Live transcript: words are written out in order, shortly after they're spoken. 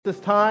This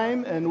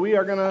time, and we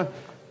are going to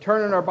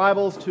turn in our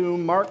Bibles to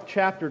Mark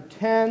chapter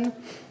 10.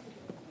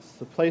 It's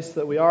the place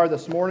that we are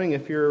this morning.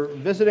 If you're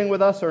visiting with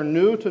us or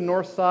new to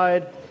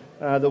Northside,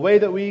 the way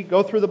that we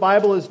go through the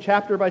Bible is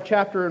chapter by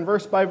chapter and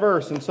verse by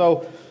verse. And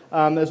so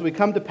as we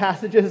come to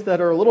passages that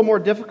are a little more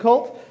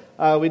difficult,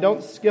 we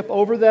don't skip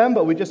over them,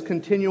 but we just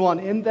continue on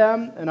in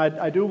them. And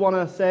I do want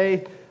to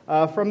say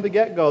from the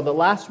get-go that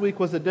last week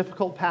was a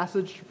difficult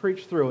passage to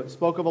preach through. It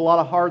spoke of a lot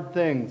of hard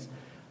things.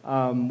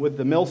 With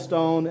the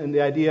millstone and the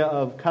idea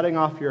of cutting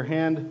off your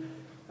hand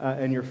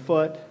and your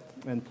foot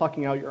and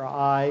plucking out your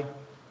eye.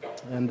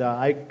 And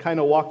I kind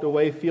of walked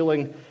away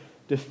feeling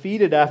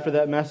defeated after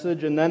that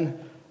message, and then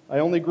I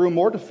only grew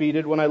more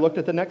defeated when I looked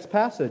at the next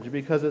passage,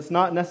 because it's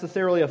not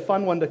necessarily a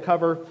fun one to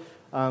cover,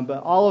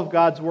 but all of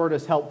God's Word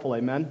is helpful,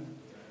 amen?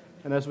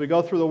 And as we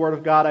go through the Word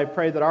of God, I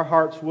pray that our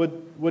hearts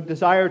would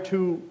desire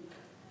to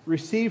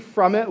receive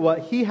from it what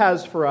He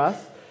has for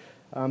us,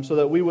 so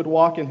that we would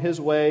walk in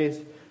His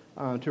ways,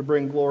 to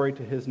bring glory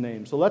to His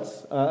name. So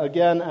let's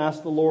again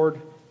ask the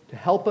Lord to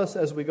help us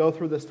as we go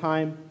through this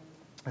time.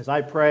 As I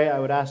pray, I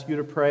would ask you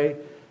to pray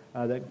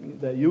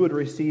that you would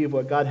receive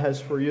what God has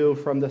for you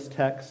from this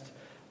text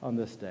on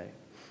this day.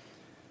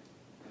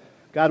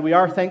 God, we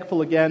are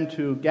thankful again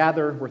to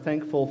gather. We're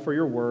thankful for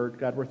your word.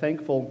 God, we're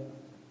thankful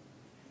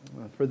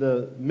for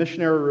the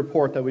missionary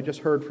report that we just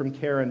heard from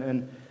Karen.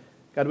 And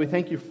God, we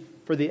thank you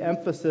for the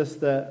emphasis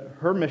that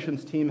her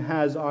missions team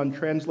has on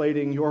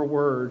translating your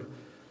word,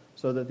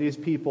 so that these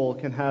people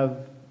can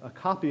have a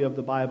copy of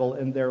the Bible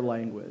in their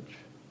language.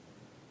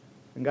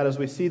 And God, as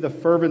we see the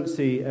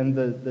fervency and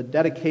the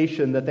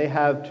dedication that they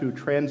have to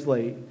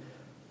translate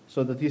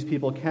so that these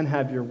people can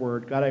have your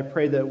word, God, I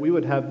pray that we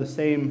would have the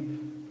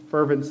same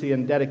fervency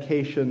and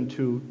dedication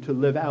to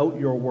live out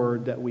your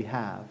word that we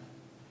have.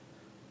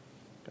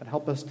 God,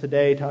 help us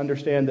today to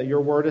understand that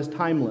your word is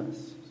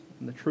timeless,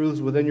 and the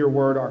truths within your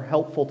word are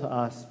helpful to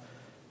us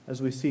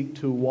as we seek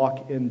to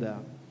walk in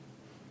them.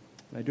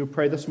 I do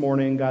pray this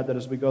morning, God, that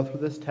as we go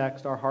through this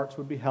text, our hearts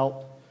would be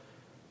helped,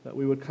 that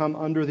we would come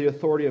under the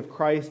authority of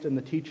Christ and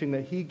the teaching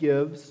that He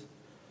gives,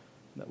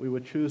 that we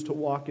would choose to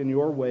walk in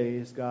your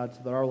ways, God,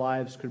 so that our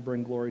lives could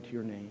bring glory to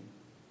your name.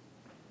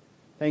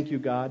 Thank you,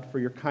 God, for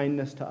your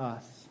kindness to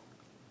us.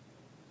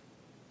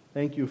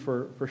 Thank you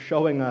for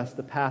showing us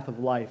the path of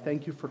life.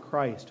 Thank you for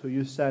Christ, who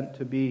you sent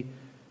to be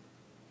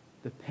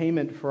the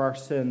payment for our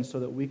sins so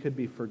that we could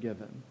be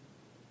forgiven.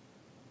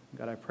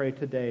 God, I pray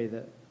today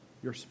that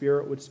your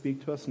Spirit would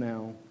speak to us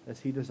now as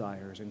He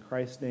desires. In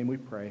Christ's name we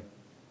pray.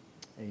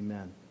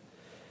 Amen.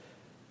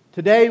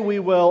 Today we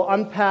will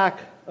unpack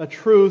a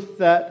truth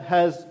that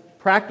has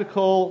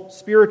practical,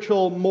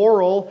 spiritual,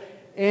 moral,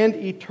 and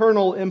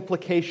eternal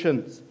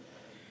implications.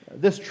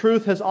 This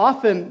truth has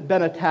often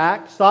been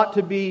attacked, sought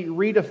to be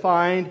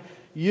redefined,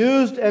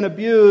 used and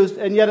abused,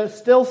 and yet it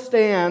still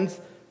stands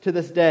to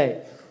this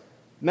day.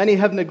 Many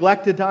have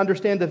neglected to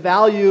understand the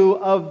value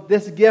of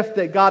this gift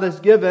that God has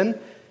given,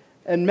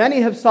 and many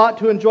have sought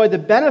to enjoy the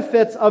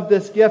benefits of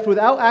this gift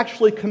without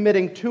actually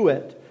committing to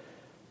it.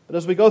 But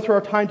as we go through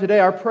our time today,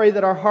 I pray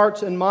that our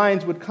hearts and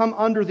minds would come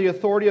under the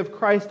authority of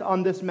Christ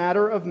on this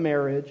matter of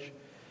marriage,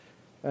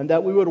 and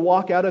that we would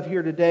walk out of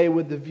here today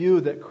with the view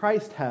that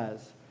Christ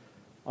has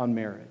on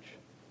marriage.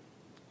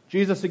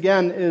 Jesus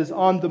again is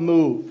on the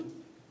move.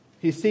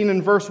 He's seen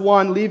in verse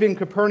 1 leaving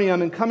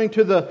Capernaum and coming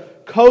to the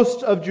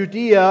coast of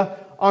Judea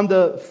on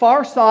the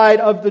far side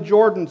of the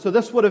Jordan. So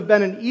this would have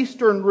been an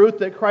eastern route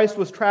that Christ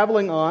was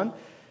traveling on.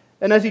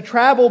 And as he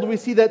traveled, we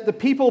see that the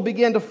people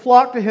began to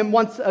flock to him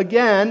once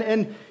again,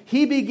 and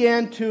he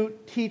began to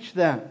teach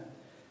them.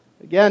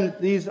 Again,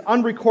 these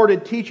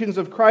unrecorded teachings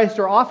of Christ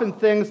are often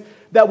things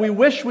that we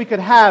wish we could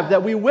have,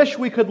 that we wish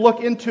we could look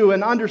into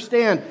and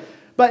understand.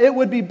 But it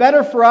would be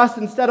better for us,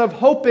 instead of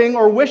hoping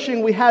or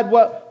wishing we had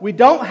what we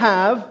don't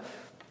have,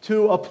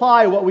 to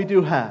apply what we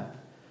do have.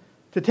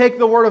 To take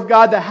the Word of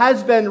God that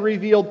has been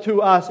revealed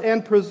to us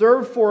and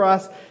preserved for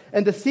us,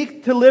 and to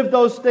seek to live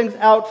those things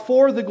out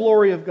for the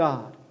glory of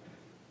God.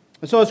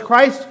 And so as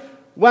Christ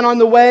went on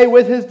the way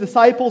with His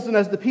disciples, and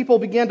as the people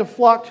began to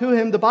flock to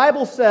Him, the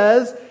Bible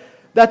says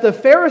that the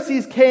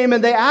Pharisees came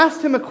and they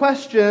asked Him a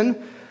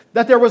question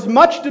that there was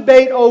much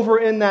debate over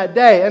in that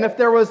day. And if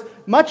there was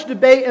much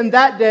debate in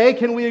that day,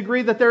 can we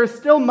agree that there is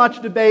still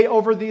much debate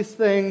over these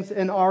things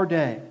in our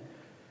day?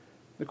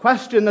 The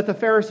question that the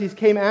Pharisees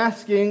came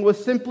asking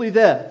was simply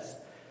this: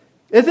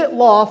 is it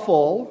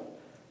lawful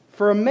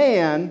for a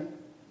man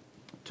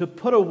to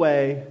put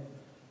away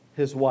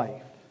his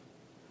wife?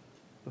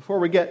 Before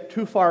we get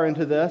too far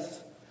into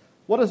this,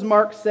 what does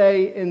Mark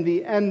say in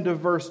the end of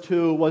verse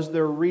 2 was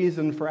their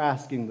reason for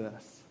asking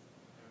this?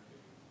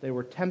 They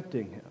were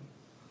tempting him.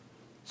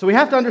 So we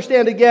have to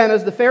understand again,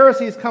 as the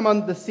Pharisees come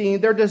on the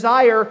scene, their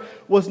desire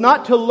was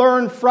not to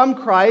learn from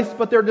Christ,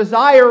 but their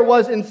desire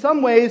was in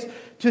some ways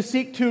to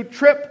seek to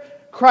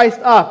trip Christ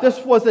up.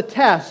 This was a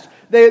test.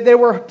 They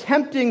were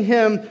tempting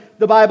him,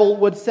 the Bible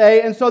would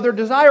say, and so their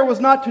desire was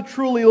not to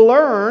truly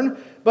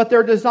learn, but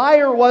their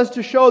desire was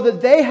to show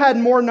that they had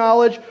more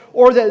knowledge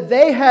or that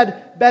they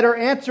had better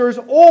answers,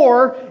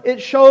 or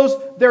it shows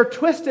their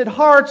twisted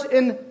hearts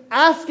in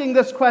asking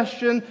this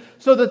question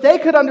so that they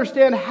could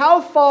understand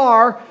how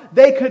far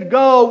they could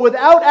go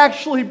without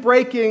actually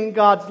breaking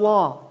God's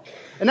law.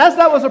 And as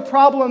that was a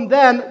problem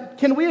then,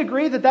 can we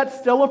agree that that's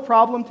still a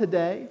problem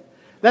today?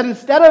 That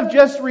instead of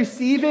just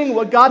receiving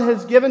what God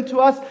has given to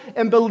us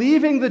and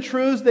believing the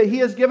truths that He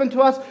has given to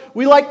us,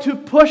 we like to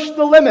push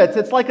the limits.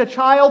 It's like a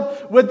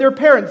child with their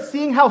parents,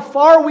 seeing how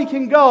far we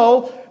can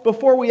go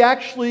before we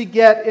actually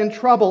get in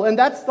trouble. And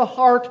that's the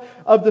heart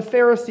of the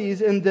Pharisees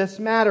in this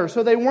matter.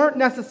 So they weren't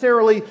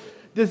necessarily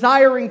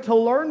desiring to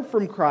learn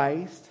from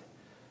Christ,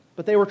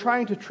 but they were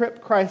trying to trip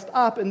Christ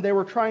up, and they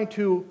were trying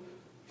to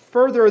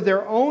further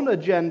their own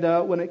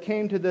agenda when it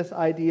came to this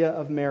idea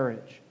of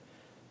marriage.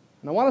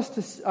 And I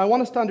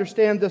want us to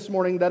understand this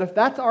morning that if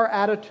that's our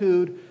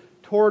attitude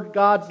toward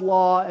God's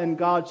law and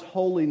God's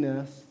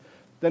holiness,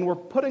 then we're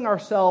putting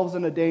ourselves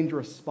in a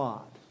dangerous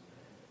spot.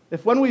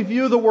 If when we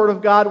view the Word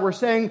of God, we're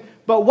saying,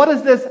 but what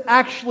does this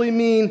actually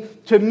mean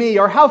to me?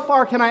 Or how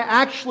far can I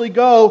actually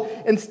go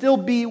and still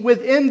be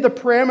within the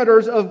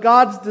parameters of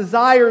God's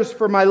desires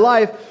for my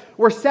life?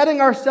 We're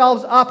setting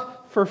ourselves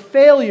up for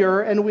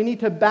failure, and we need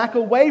to back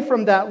away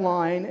from that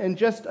line and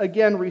just,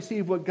 again,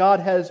 receive what God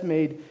has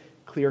made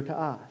clear to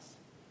us.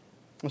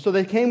 And so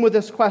they came with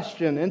this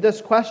question, and this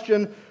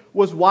question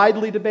was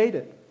widely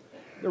debated.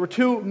 There were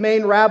two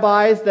main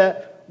rabbis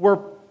that were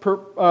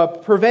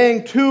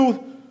purveying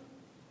two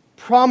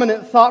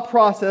prominent thought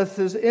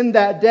processes in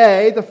that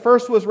day. The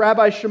first was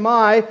Rabbi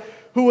Shammai,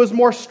 who was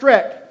more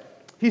strict.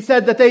 He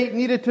said that they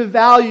needed to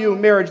value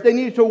marriage. They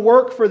needed to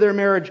work for their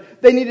marriage.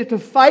 They needed to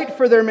fight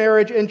for their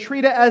marriage and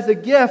treat it as a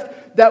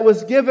gift that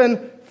was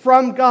given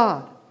from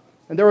God.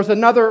 And there was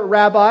another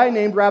rabbi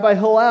named Rabbi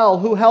Hillel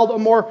who held a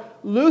more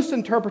loose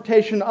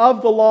interpretation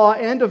of the law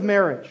and of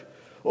marriage.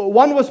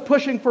 One was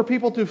pushing for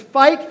people to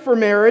fight for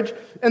marriage,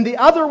 and the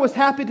other was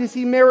happy to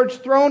see marriage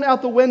thrown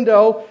out the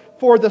window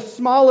for the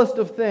smallest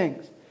of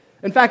things.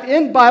 In fact,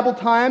 in Bible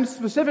times,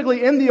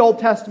 specifically in the Old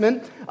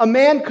Testament, a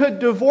man could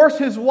divorce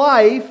his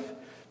wife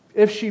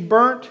if she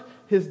burnt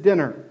his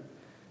dinner.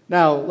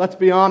 Now, let's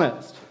be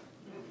honest.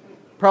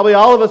 Probably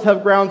all of us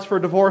have grounds for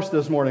divorce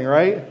this morning,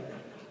 right?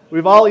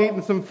 We've all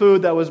eaten some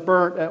food that was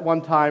burnt at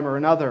one time or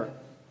another.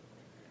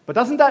 But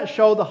doesn't that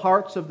show the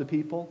hearts of the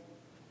people?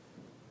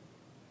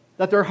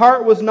 That their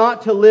heart was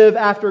not to live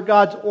after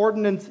God's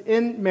ordinance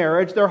in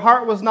marriage. Their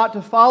heart was not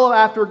to follow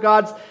after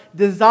God's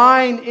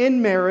design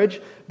in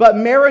marriage, but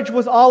marriage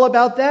was all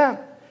about them.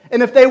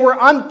 And if they were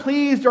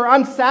unpleased or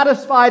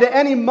unsatisfied at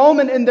any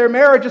moment in their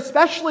marriage,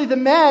 especially the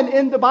men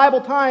in the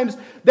Bible times,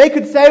 they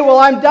could say, well,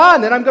 I'm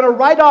done, and I'm going to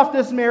write off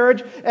this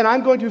marriage, and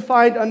I'm going to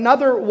find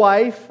another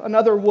wife,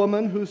 another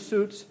woman who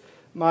suits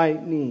my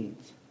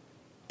needs.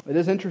 It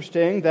is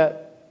interesting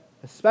that,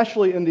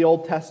 especially in the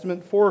Old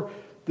Testament, for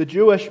the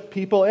Jewish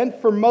people and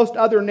for most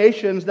other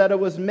nations, that it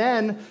was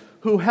men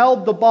who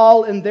held the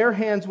ball in their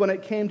hands when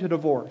it came to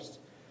divorce.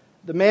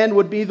 The man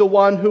would be the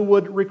one who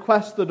would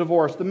request the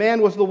divorce. The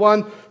man was the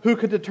one who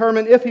could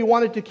determine if he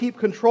wanted to keep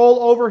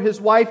control over his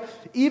wife,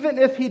 even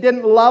if he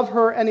didn't love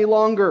her any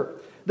longer.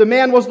 The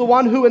man was the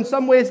one who in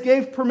some ways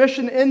gave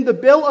permission in the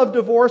bill of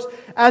divorce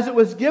as it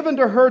was given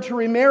to her to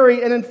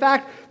remarry. And in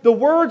fact, the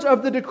words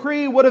of the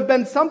decree would have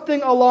been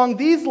something along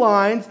these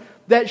lines,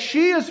 that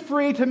she is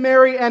free to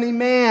marry any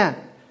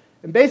man.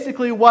 And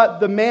basically what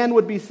the man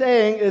would be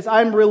saying is,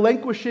 I'm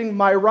relinquishing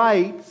my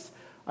rights,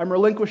 I'm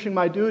relinquishing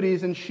my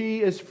duties, and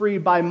she is free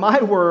by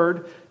my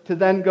word to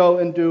then go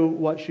and do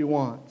what she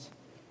wants.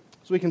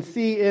 So we can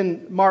see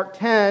in Mark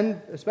 10,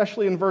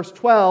 especially in verse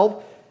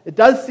 12, it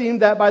does seem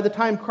that by the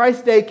time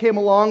Christ's day came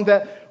along,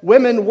 that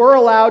women were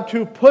allowed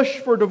to push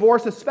for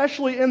divorce,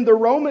 especially in the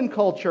Roman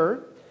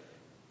culture.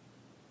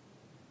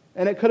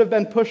 And it could have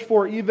been pushed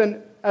for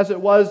even as it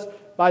was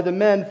by the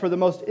men for the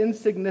most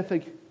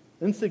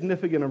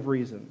insignificant of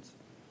reasons.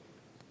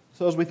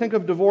 So as we think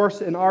of divorce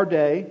in our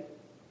day,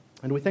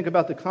 and we think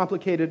about the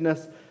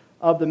complicatedness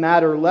of the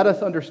matter, let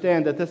us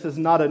understand that this is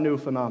not a new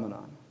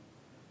phenomenon.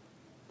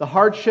 The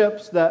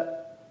hardships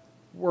that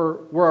were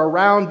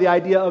around the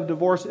idea of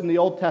divorce in the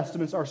Old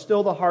Testament are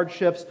still the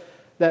hardships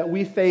that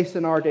we face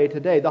in our day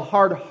today. The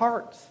hard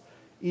hearts,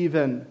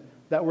 even,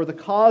 that were the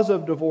cause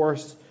of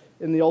divorce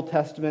in the Old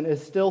Testament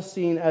is still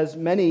seen as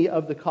many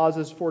of the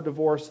causes for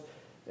divorce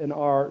in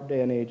our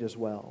day and age as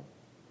well.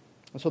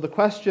 And so the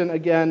question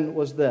again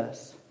was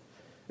this: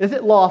 is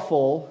it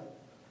lawful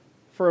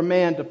for a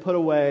man to put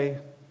away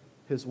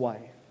his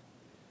wife?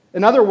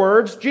 In other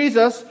words,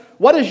 Jesus,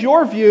 what is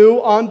your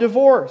view on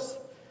divorce?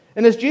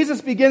 And as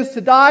Jesus begins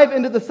to dive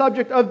into the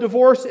subject of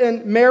divorce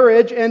and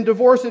marriage and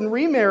divorce and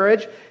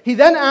remarriage, he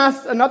then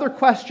asks another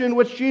question,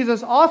 which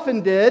Jesus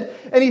often did,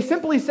 and he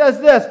simply says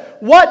this: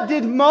 what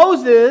did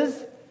Moses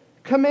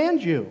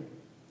command you?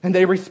 And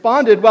they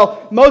responded,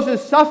 well,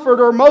 Moses suffered,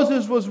 or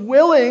Moses was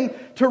willing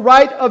to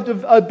write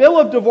a bill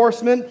of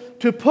divorcement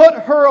to put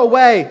her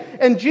away.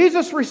 And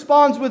Jesus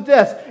responds with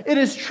this: it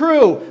is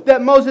true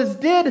that Moses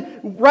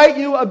did write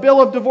you a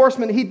bill of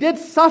divorcement. He did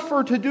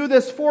suffer to do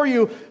this for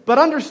you. But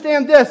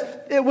understand this: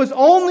 it was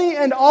only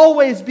and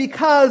always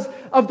because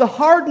of the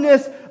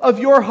hardness of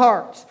your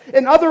hearts.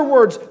 In other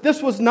words,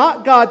 this was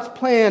not God's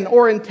plan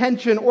or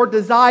intention or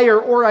desire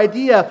or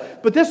idea,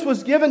 but this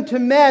was given to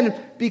men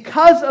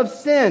because of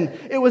sin.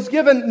 It was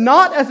given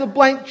not as a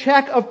blank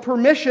check of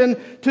permission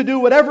to do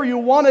whatever you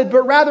wanted,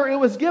 but rather it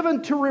was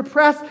given to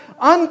repress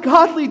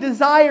ungodly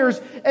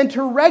desires and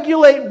to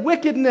regulate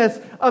wickedness,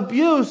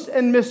 abuse,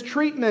 and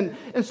mistreatment.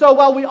 And so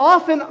while we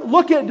often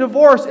look at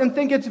divorce and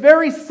think it's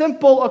very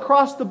simple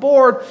across the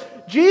board,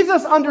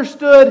 Jesus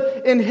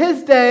understood in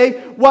his day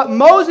what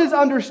Moses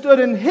understood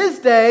in his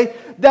day,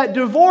 that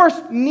divorce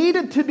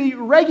needed to be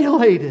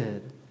regulated.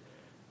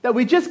 That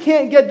we just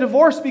can't get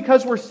divorced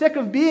because we're sick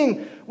of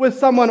being with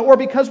someone, or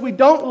because we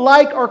don't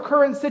like our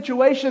current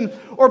situation,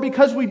 or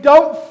because we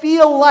don't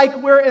feel like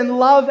we're in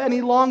love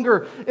any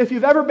longer. If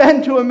you've ever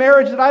been to a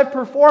marriage that I've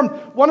performed,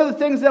 one of the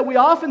things that we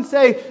often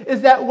say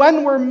is that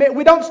when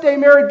we don't stay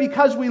married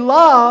because we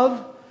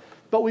love,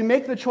 but we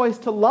make the choice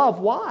to love.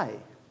 Why?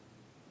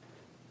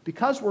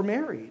 Because we're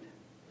married.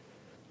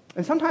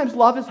 And sometimes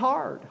love is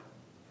hard.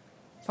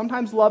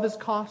 Sometimes love is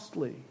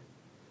costly.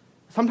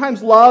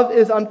 Sometimes love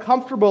is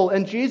uncomfortable,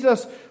 and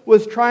Jesus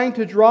was trying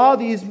to draw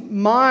the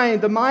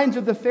minds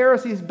of the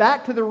Pharisees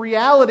back to the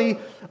reality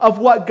of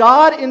what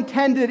God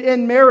intended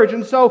in marriage.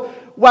 And so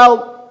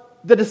while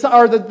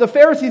the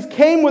Pharisees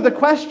came with a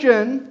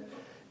question,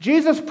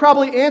 Jesus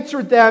probably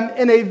answered them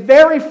in a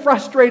very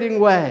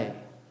frustrating way,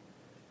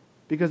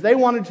 because they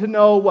wanted to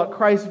know what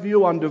Christ's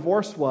view on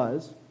divorce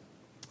was.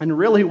 And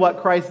really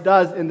what Christ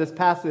does in this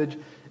passage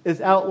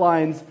is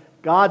outlines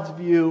God's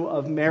view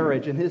of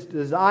marriage and his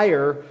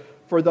desire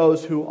for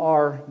those who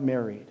are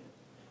married.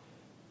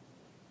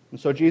 And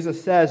so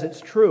Jesus says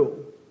it's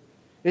true.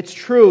 It's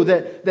true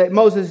that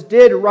Moses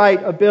did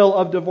write a bill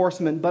of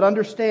divorcement, but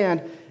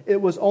understand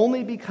it was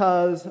only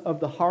because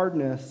of the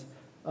hardness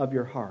of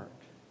your heart.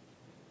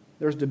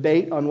 There's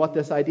debate on what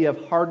this idea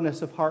of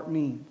hardness of heart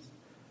means.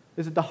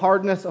 Is it the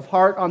hardness of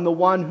heart on the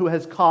one who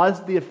has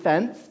caused the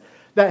offense,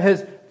 that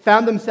has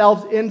found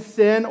themselves in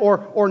sin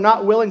or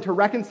not willing to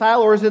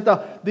reconcile? Or is it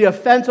the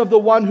offense of the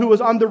one who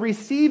was on the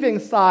receiving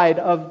side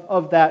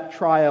of that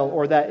trial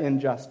or that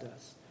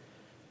injustice?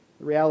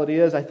 The reality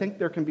is, I think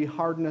there can be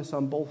hardness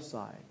on both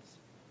sides.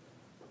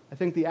 I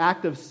think the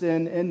act of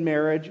sin in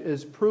marriage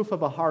is proof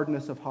of a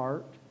hardness of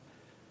heart.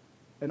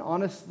 And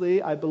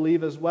honestly, I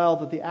believe as well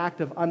that the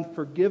act of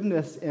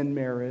unforgiveness in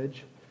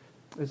marriage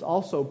is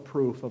also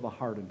proof of a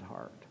hardened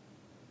heart.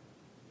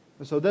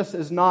 And so this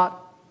is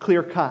not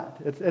clear cut.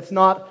 It's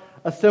not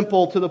a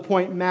simple to the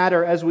point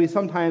matter as we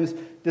sometimes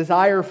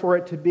desire for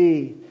it to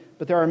be.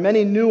 But there are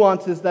many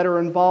nuances that are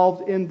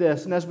involved in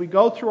this. And as we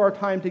go through our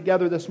time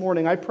together this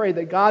morning, I pray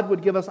that God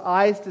would give us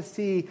eyes to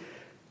see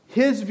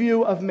his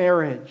view of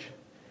marriage.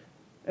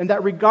 And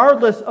that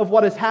regardless of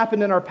what has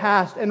happened in our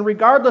past, and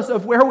regardless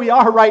of where we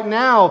are right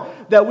now,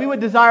 that we would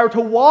desire to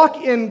walk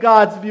in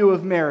God's view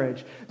of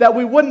marriage. That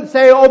we wouldn't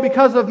say, oh,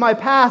 because of my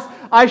past,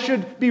 I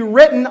should be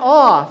written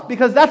off.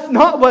 Because that's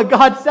not what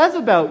God says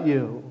about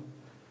you.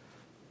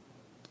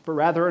 But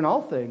rather, in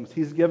all things,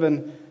 he's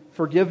given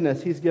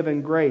forgiveness, he's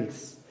given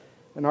grace.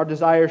 And our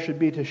desire should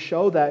be to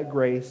show that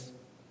grace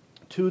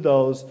to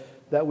those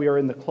that we are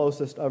in the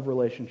closest of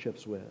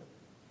relationships with.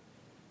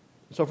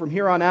 So from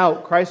here on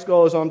out, Christ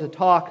goes on to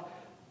talk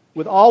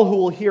with all who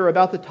will hear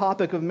about the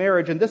topic of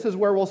marriage, and this is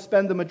where we'll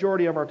spend the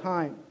majority of our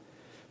time.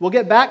 We'll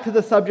get back to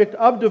the subject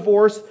of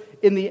divorce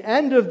in the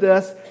end of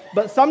this,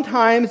 but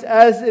sometimes,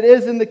 as it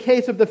is in the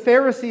case of the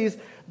Pharisees,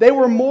 they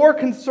were more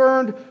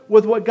concerned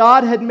with what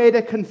God had made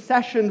a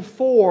concession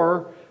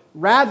for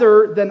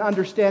rather than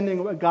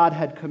understanding what God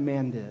had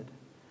commanded.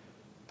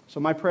 So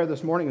my prayer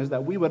this morning is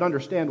that we would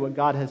understand what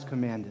God has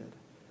commanded,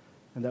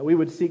 and that we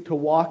would seek to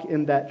walk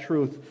in that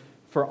truth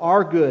for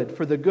our good,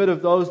 for the good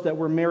of those that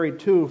we're married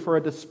to, for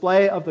a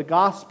display of the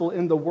gospel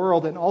in the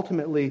world, and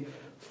ultimately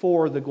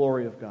for the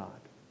glory of God.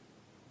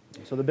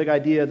 So the big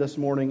idea this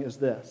morning is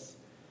this: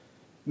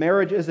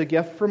 marriage is a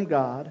gift from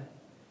God,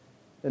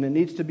 and it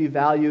needs to be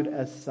valued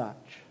as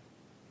such.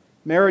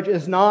 Marriage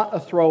is not a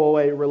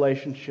throwaway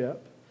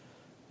relationship,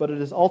 but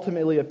it is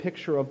ultimately a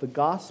picture of the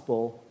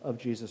gospel of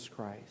Jesus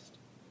Christ.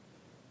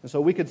 And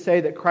so we could say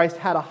that Christ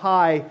had a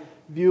high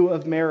view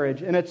of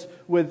marriage, and it's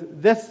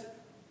with this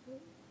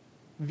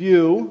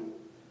view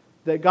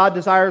that God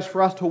desires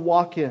for us to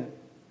walk in,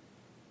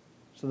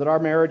 so that our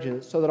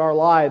marriages, so that our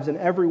lives in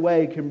every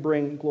way can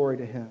bring glory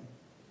to Him.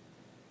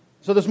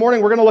 So this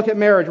morning we're going to look at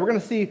marriage. We're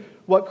going to see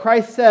what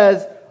Christ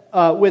says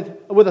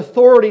with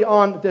authority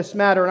on this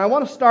matter. And I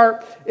want to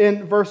start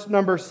in verse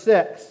number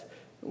 6.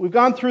 We've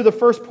gone through the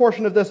first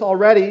portion of this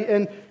already,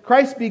 and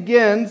Christ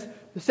begins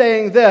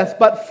saying this: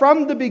 but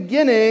from the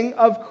beginning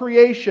of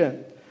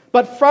creation.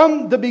 But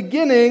from the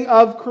beginning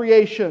of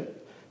creation.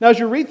 Now, as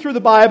you read through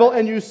the Bible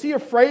and you see a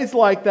phrase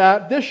like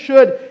that, this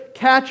should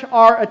catch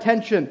our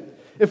attention.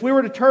 If we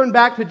were to turn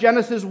back to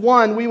Genesis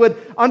 1, we would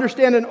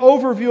understand an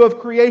overview of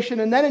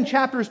creation. And then in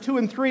chapters 2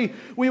 and 3,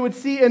 we would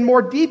see in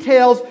more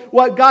details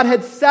what God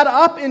had set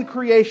up in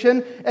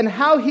creation and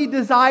how He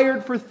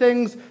desired for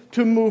things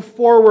to move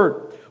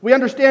forward. We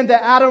understand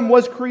that Adam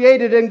was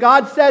created, and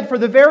God said for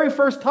the very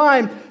first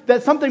time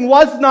that something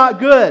was not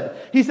good.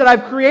 He said,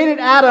 I've created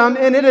Adam,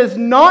 and it is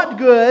not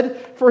good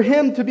for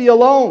him to be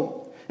alone.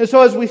 And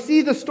so as we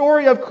see the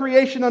story of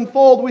creation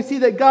unfold, we see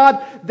that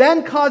God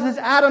then causes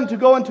Adam to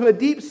go into a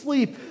deep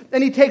sleep,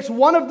 and He takes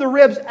one of the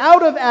ribs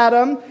out of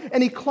Adam,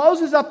 and He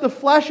closes up the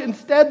flesh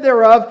instead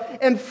thereof,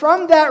 and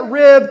from that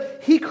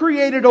rib, He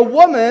created a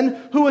woman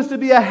who was to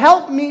be a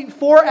helpmeet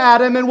for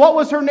Adam, and what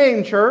was her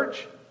name,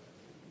 church?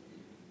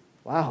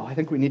 Wow, I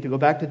think we need to go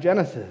back to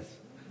Genesis.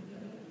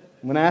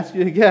 I'm going to ask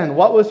you again,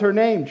 what was her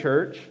name,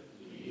 church?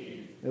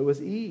 Eve. It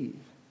was Eve.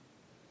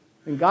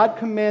 And God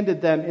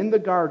commanded them in the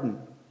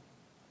garden,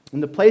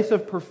 in the place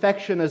of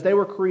perfection as they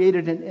were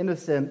created in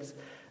innocence,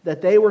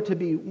 that they were to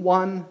be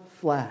one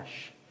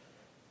flesh,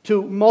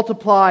 to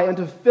multiply and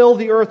to fill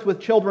the earth with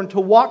children,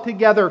 to walk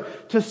together,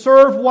 to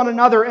serve one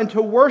another, and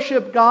to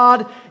worship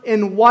God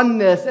in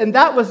oneness. And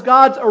that was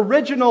God's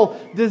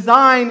original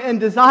design and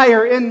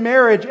desire in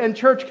marriage. And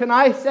church, can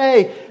I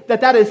say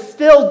that that is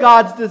still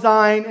God's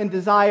design and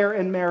desire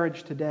in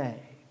marriage today?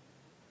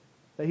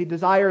 That He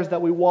desires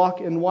that we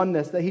walk in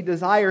oneness, that He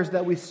desires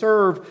that we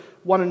serve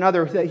one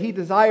another, that He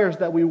desires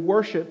that we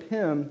worship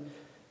Him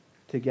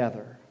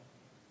together.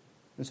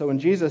 And so when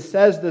Jesus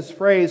says this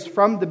phrase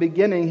from the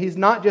beginning, He's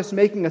not just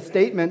making a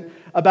statement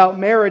about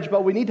marriage,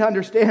 but we need to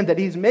understand that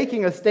He's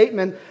making a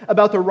statement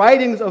about the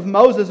writings of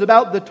Moses,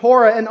 about the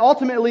Torah, and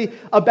ultimately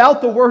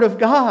about the Word of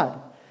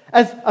God.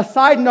 As a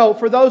side note,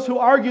 for those who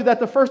argue that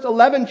the first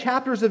 11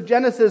 chapters of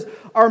Genesis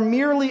are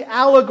merely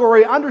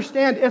allegory,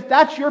 understand, if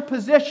that's your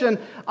position,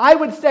 I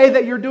would say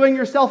that you're doing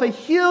yourself a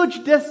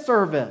huge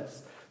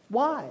disservice.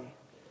 Why?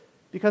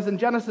 Because in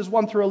Genesis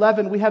 1 through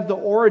 11, we have the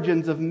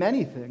origins of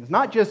many things.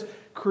 Not just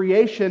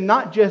creation,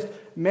 not just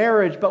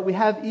marriage, but we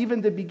have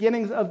even the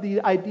beginnings of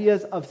the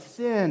ideas of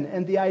sin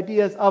and the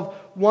ideas of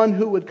one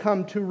who would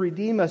come to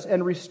redeem us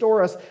and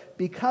restore us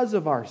because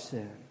of our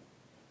sin.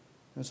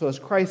 And so as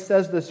Christ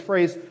says this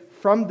phrase,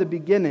 from the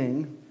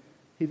beginning,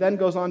 He then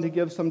goes on to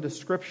give some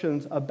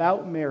descriptions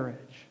about marriage.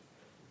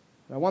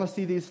 I want to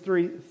see these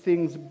three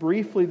things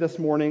briefly this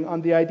morning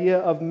on the idea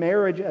of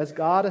marriage as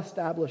God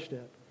established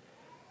it.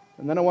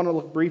 And then I want to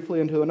look briefly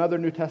into another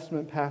New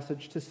Testament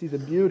passage to see the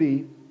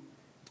beauty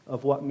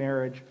of what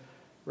marriage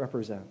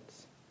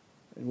represents.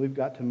 And we've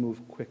got to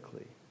move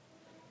quickly.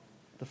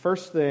 The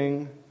first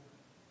thing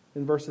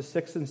in verses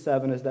 6 and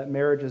 7 is that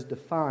marriage is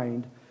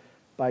defined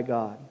by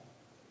God.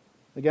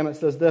 Again, it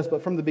says this,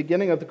 but from the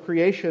beginning of the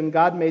creation,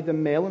 God made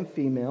them male and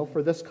female.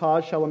 For this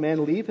cause shall a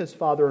man leave his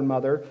father and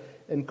mother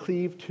and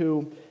cleave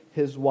to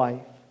his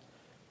wife.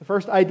 The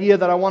first idea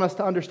that I want us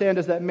to understand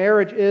is that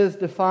marriage is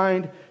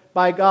defined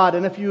by God.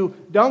 And if you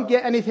don't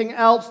get anything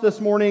else this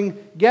morning,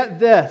 get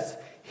this.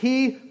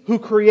 He who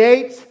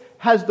creates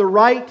has the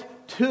right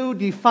to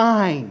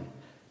define.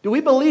 Do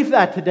we believe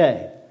that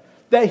today?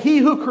 That He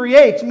who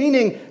creates,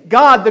 meaning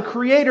God, the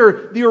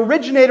Creator, the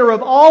originator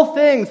of all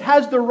things,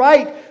 has the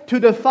right to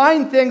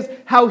define things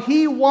how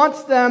He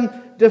wants them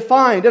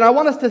defined. And I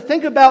want us to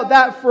think about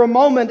that for a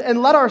moment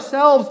and let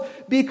ourselves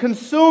be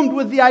consumed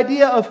with the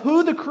idea of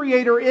who the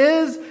Creator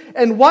is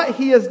and what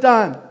He has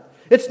done.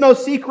 It's no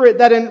secret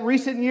that in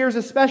recent years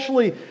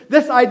especially,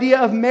 this idea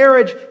of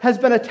marriage has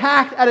been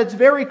attacked at its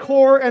very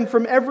core and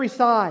from every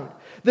side.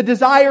 The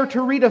desire to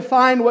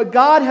redefine what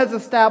God has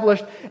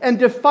established and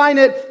define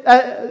it,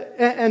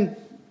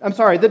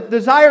 the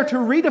desire to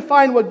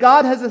redefine what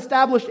God has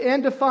established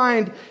and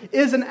defined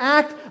is an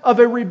act of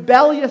a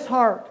rebellious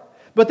heart.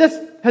 But this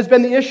has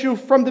been the issue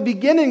from the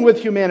beginning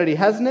with humanity,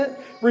 hasn't it?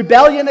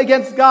 Rebellion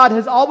against God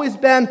has always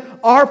been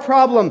our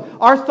problem.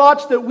 Our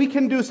thoughts that we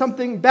can do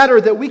something better,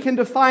 that we can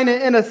define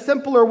it in a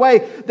simpler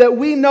way, that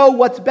we know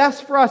what's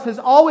best for us has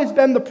always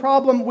been the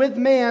problem with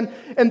man.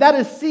 And that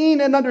is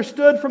seen and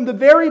understood from the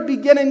very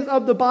beginnings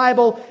of the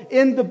Bible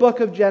in the book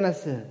of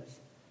Genesis.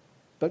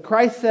 But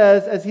Christ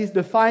says, as He's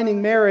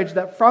defining marriage,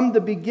 that from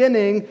the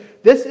beginning,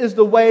 this is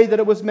the way that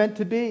it was meant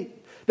to be.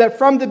 That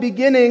from the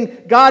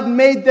beginning, God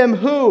made them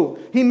who?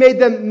 He made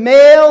them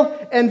male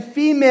and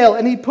female,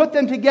 and He put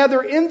them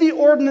together in the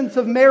ordinance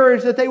of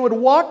marriage that they would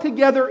walk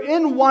together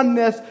in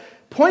oneness,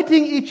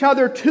 pointing each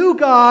other to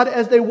God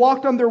as they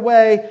walked on their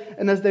way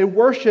and as they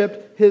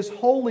worshiped His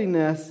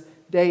holiness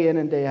day in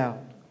and day out.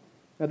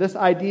 Now, this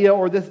idea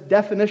or this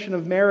definition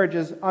of marriage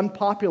is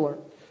unpopular.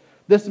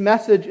 This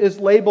message is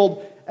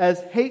labeled as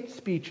hate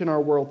speech in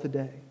our world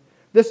today.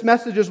 This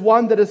message is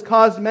one that has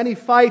caused many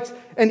fights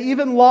and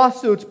even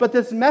lawsuits, but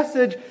this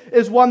message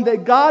is one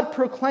that God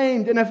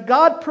proclaimed, and if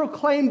God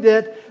proclaimed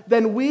it,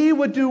 then we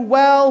would do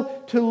well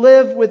to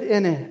live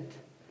within it.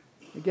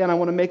 Again, I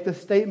want to make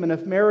this statement.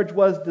 If marriage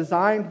was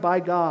designed by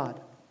God,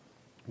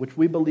 which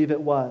we believe it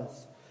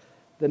was,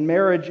 then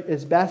marriage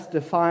is best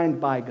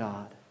defined by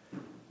God,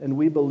 and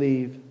we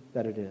believe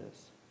that it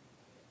is.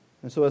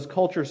 And so as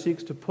culture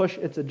seeks to push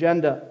its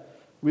agenda,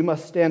 We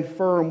must stand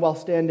firm while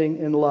standing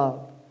in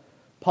love.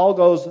 Paul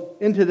goes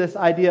into this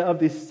idea of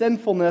the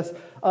sinfulness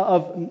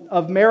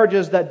of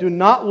marriages that do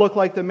not look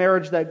like the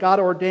marriage that God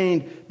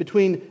ordained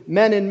between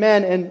men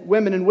and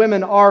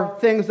women are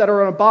things that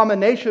are an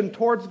abomination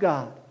towards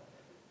God.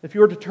 If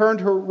you were to turn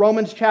to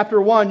Romans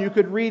chapter 1, you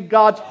could read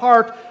God's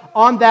heart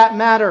on that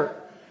matter.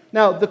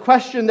 Now, the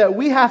question that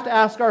we have to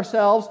ask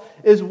ourselves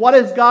is, what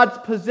is God's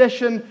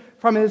position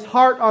from His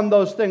heart on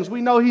those things?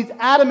 We know He's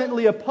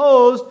adamantly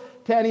opposed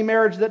to any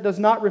marriage that does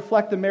not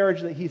reflect the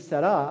marriage that He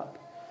set up.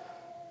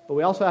 But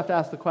we also have to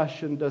ask the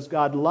question, does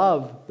God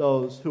love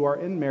those who are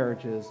in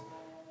marriages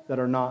that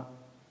are not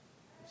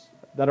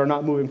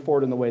moving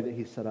forward in the way that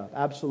He set up?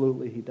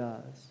 Absolutely, He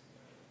does.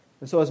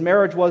 And so as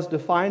marriage was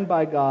defined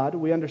by God,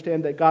 we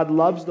understand that God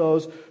loves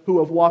those who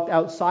have walked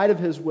outside of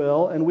His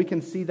will, and we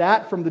can see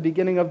that from the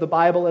beginning of the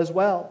Bible as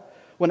well.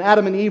 When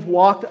Adam and Eve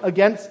walked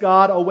against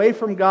God, away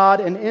from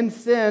God, and in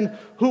sin,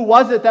 who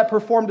was it that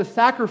performed a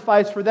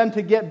sacrifice for them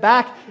to get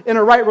back in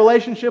a right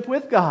relationship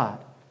with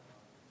God?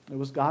 It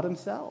was God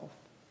Himself.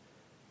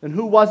 And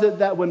who was it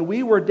that when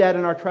we were dead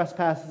in our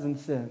trespasses and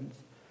sins,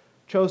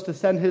 chose to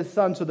send His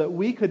Son so that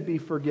we could be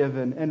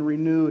forgiven and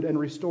renewed and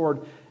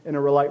restored in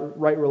a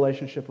right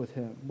relationship with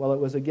Him? Well, it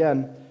was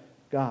again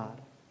God.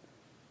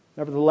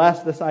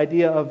 Nevertheless, this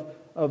idea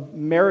of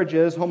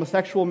marriages,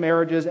 homosexual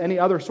marriages, any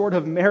other sort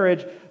of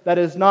marriage that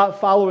is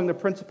not following the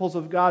principles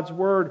of God's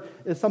Word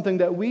is something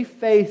that we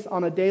face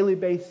on a daily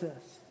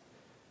basis.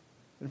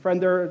 And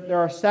friend, there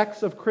are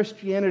sects of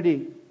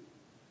Christianity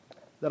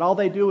that all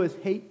they do is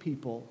hate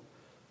people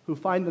who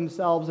find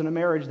themselves in a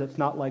marriage that's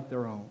not like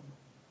their own.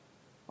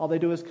 All they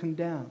do is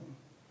condemn.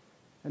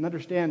 And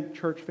understand,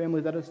 church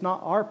family, that it's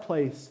not our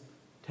place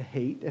to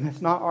hate, and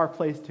it's not our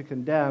place to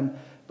condemn,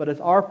 but it's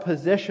our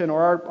position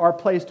or our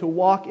place to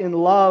walk in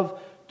love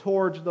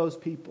towards those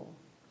people.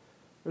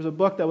 There's a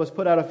book that was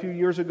put out a few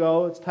years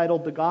ago. It's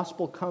titled The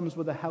Gospel Comes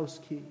with a House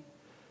Key.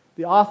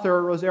 The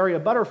author, Rosaria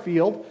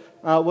Butterfield,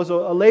 was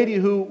a lady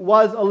who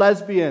was a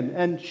lesbian,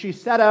 and she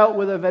set out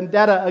with a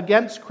vendetta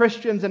against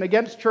Christians and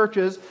against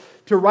churches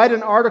to write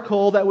an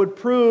article that would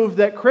prove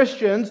that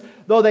Christians,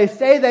 though they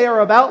say they are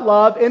about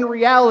love, in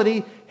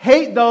reality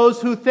hate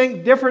those who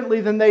think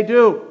differently than they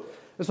do.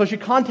 And so she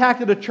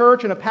contacted a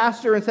church and a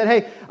pastor and said,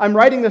 hey, I'm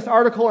writing this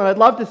article and I'd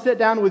love to sit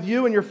down with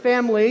you and your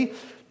family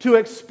to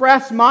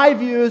express my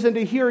views and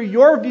to hear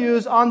your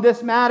views on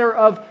this matter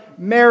of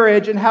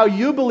marriage and how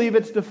you believe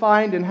it's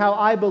defined and how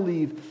I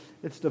believe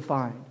it's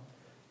defined.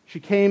 She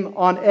came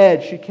on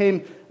edge. She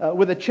came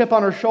with a chip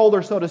on her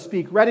shoulder, so to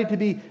speak, ready to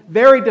be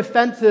very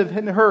defensive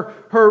in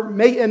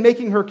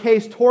making her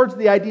case towards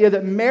the idea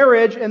that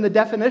marriage and the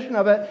definition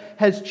of it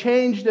has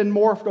changed and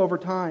morphed over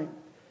time.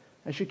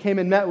 As she came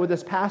and met with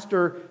this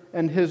pastor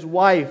and his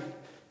wife,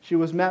 she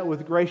was met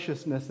with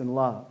graciousness and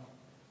love.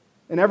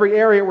 In every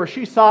area where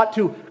she sought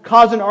to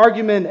cause an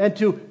argument and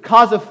to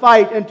cause a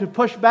fight and to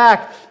push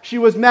back, she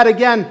was met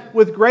again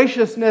with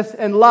graciousness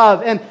and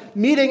love. And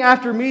meeting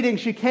after meeting,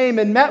 she came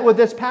and met with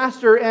this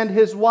pastor and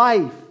his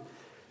wife,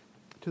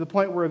 to the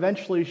point where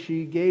eventually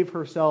she gave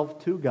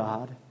herself to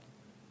God.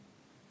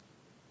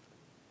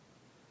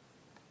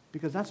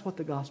 Because that's what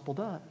the gospel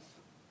does.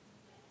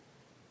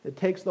 It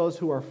takes those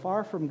who are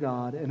far from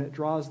God and it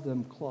draws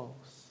them close.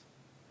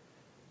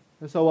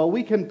 And so while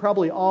we can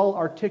probably all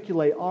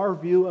articulate our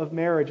view of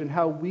marriage and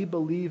how we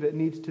believe it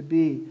needs to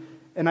be,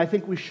 and I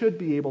think we should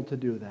be able to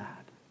do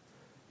that,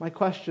 my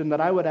question that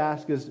I would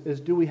ask is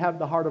do we have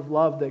the heart of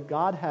love that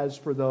God has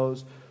for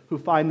those who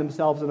find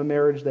themselves in a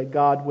marriage that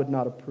God would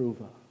not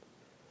approve of?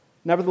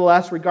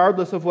 Nevertheless,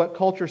 regardless of what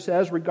culture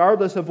says,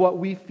 regardless of what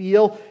we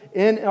feel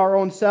in our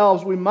own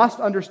selves, we must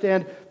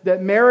understand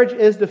that marriage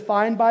is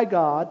defined by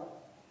God,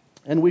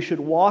 and we should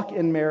walk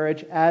in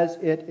marriage as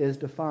it is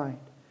defined.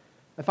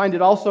 I find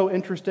it also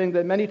interesting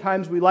that many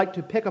times we like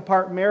to pick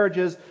apart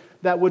marriages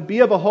that would be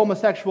of a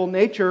homosexual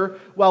nature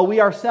while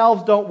we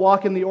ourselves don't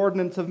walk in the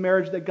ordinance of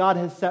marriage that God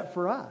has set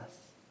for us.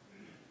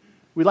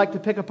 We like to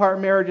pick apart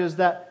marriages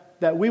that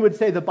we would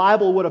say the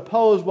Bible would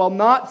oppose while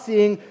not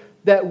seeing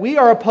that we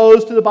are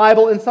opposed to the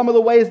Bible in some of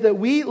the ways that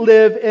we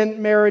live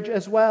in marriage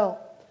as well.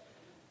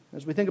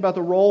 As we think about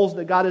the roles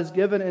that God has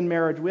given in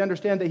marriage, we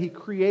understand that He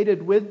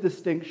created with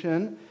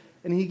distinction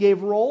and He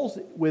gave roles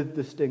with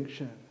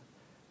distinction.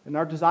 And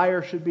our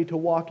desire should be to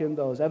walk in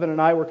those. Evan and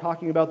I were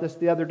talking about this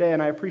the other day,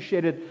 and I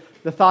appreciated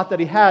the thought that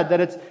he had, that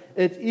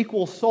it's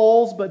equal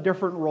souls but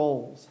different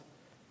roles.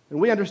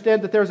 And we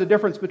understand that there's a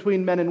difference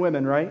between men and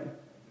women, right?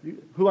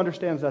 Who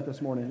understands that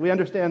this morning? We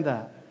understand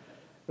that.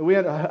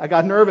 I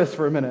got nervous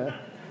for a minute.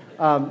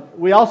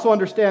 We also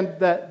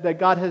understand that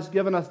God has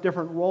given us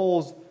different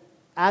roles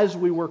as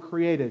we were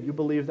created. You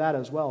believe that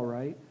as well,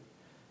 right?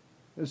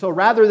 And so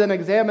rather than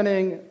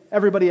examining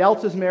everybody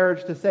else's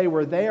marriage to say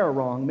where they are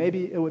wrong,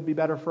 maybe it would be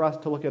better for us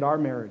to look at our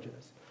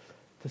marriages,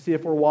 to see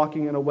if we're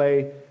walking in a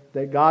way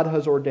that God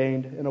has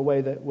ordained, in a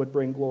way that would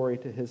bring glory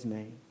to His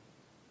name.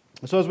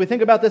 So as we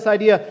think about this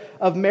idea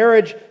of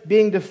marriage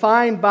being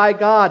defined by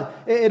God,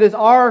 it is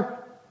our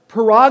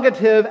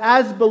prerogative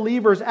as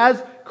believers,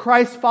 as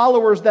Christ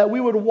followers, that we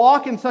would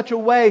walk in such a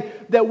way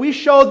that we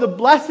show the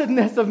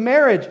blessedness of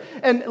marriage.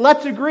 And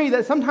let's agree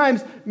that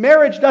sometimes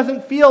marriage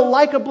doesn't feel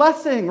like a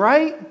blessing,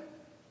 right?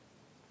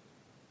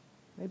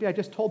 Maybe I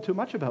just told too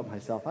much about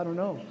myself. I don't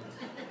know.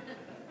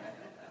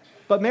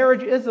 But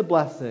marriage is a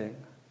blessing.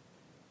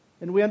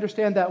 And we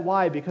understand that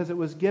why? Because it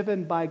was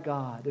given by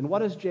God. And what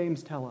does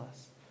James tell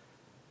us?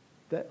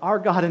 That our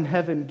God in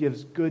heaven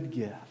gives good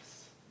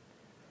gifts.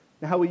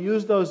 Now, how we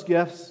use those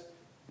gifts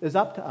is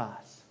up to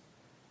us.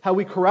 How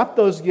we corrupt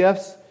those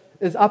gifts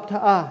is up to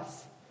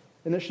us.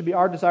 And it should be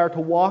our desire to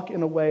walk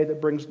in a way that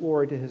brings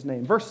glory to His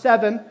name. Verse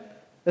 7,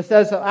 it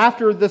says,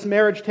 after this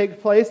marriage takes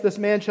place, this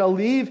man shall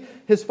leave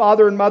his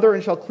father and mother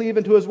and shall cleave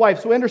unto his wife.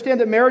 So we understand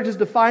that marriage is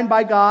defined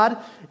by God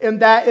in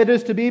that it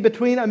is to be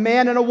between a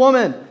man and a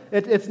woman.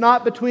 It's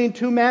not between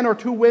two men or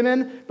two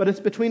women, but it's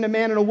between a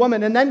man and a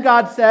woman. And then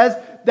God says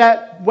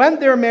that when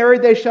they're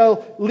married, they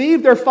shall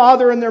leave their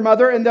father and their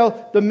mother, and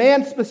the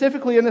man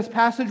specifically in this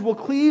passage will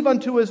cleave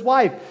unto his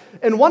wife.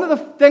 And one of the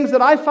things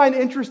that I find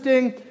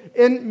interesting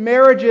in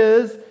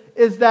marriages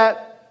is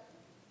that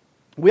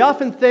we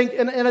often think,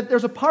 and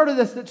there's a part of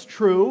this that's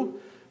true,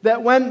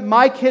 that when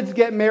my kids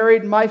get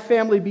married, my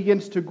family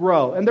begins to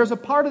grow. And there's a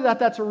part of that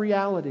that's a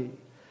reality.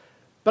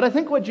 But I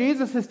think what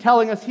Jesus is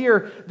telling us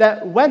here,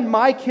 that when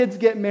my kids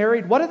get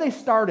married, what are they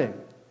starting?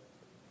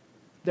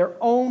 Their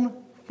own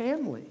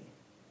family.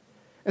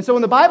 And so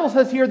when the Bible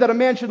says here that a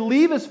man should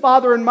leave his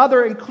father and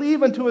mother and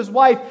cleave unto his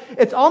wife,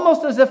 it's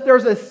almost as if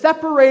there's a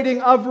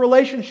separating of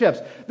relationships.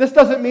 This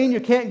doesn't mean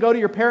you can't go to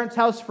your parents'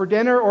 house for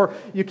dinner, or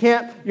you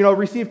can't,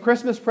 receive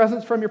Christmas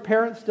presents from your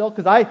parents still,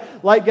 because I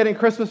like getting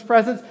Christmas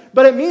presents.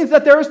 But it means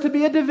that there is to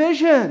be a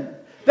division.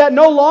 That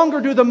no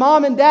longer do the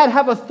mom and dad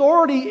have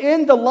authority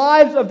in the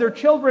lives of their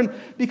children,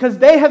 because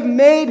they have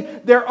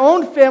made their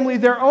own family,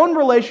 their own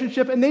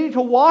relationship, and they need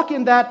to walk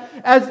in that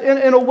as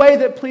in a way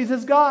that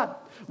pleases God.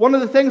 One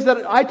of the things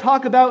that I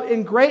talk about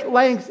in great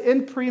lengths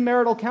in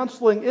premarital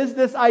counseling is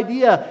this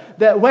idea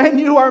that when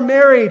you are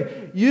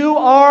married, you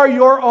are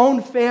your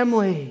own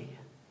family.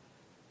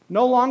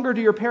 No longer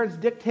do your parents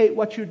dictate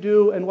what you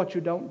do and what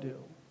you don't do.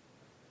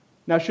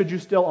 Now, should you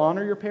still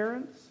honor your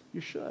parents?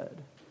 You should.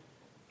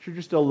 Should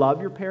you still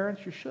love your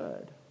parents? You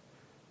should.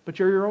 But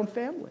you're your own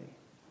family.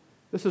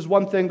 This is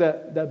one thing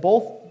that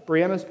both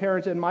Brianna's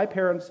parents and my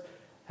parents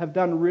have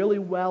done really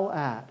well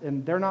at,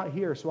 and they're not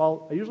here,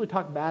 so I usually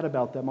talk bad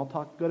about them. I'll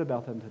talk good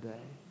about them today.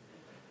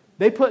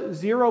 They put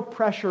zero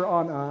pressure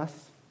on us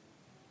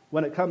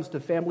when it comes to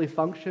family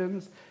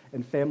functions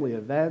and family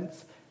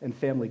events and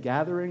family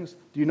gatherings.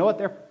 Do you know what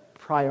their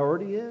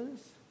priority is?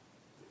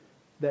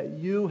 That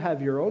you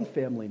have your own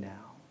family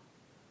now,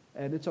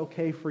 and it's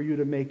okay for you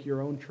to make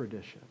your own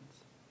traditions.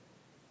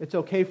 It's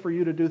okay for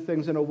you to do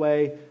things in a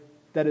way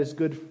that is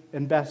good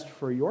and best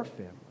for your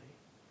family.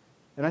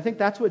 And I think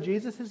that's what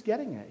Jesus is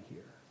getting at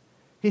here.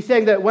 He's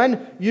saying that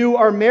when you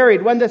are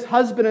married, when this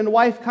husband and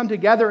wife come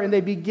together and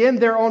they begin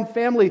their own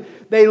family,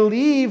 they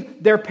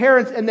leave their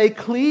parents and they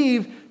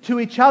cleave to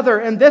each other.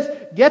 And this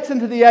gets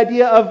into the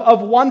idea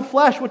of one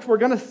flesh, which we're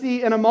going to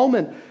see in a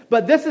moment.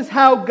 But this is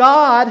how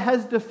God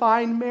has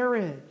defined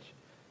marriage.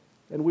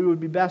 And we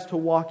would be best to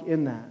walk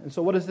in that. And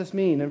so what does this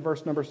mean in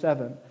verse number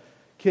 7?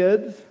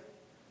 Kids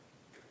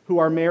who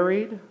are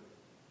married,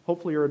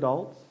 hopefully you're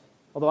adults,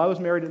 although I was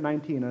married at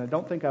 19, and I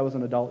don't think I was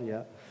an adult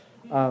yet.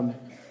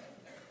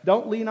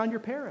 Don't lean on your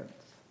parents.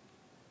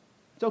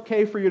 It's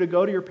okay for you to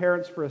go to your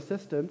parents for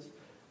assistance,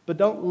 but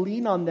don't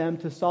lean on them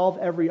to solve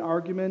every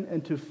argument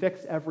and to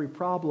fix every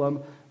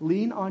problem.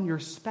 Lean on your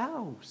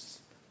spouse.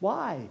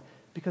 Why?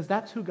 Because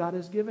that's who God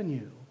has given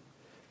you.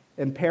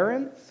 And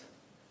parents,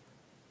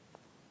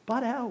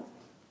 butt out.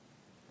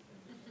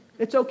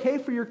 It's okay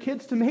for your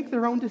kids to make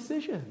their own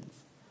decisions.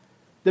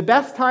 The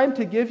best time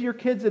to give your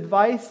kids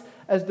advice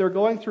as they're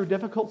going through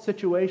difficult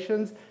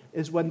situations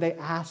is when they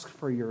ask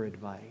for your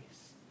advice.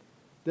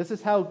 This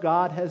is how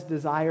God has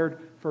desired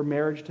for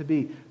marriage to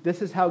be.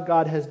 This is how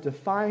God has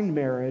defined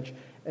marriage,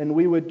 and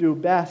we would do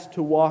best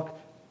to walk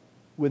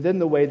within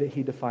the way that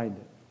He defined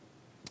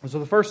it. So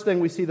the first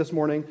thing we see this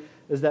morning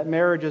is that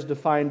marriage is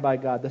defined by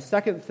God. The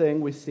second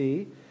thing we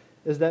see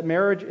is that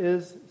marriage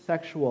is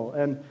sexual.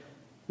 And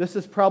this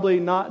is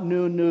probably not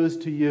new news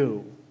to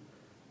you.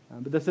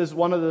 But this is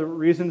one of the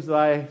reasons that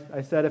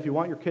I said if you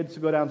want your kids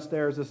to go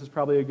downstairs, this is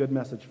probably a good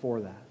message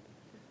for that.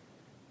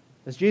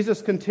 As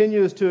Jesus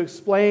continues to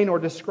explain or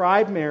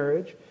describe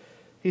marriage,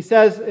 He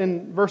says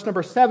in verse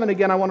number 7,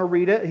 again I want to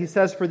read it, He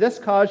says, "For this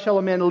cause shall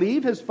a man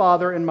leave his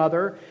father and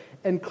mother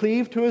and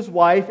cleave to his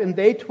wife, and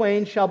they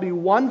twain shall be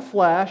one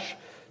flesh.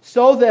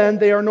 So then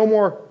they are no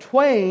more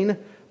twain,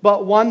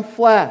 but one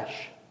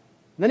flesh."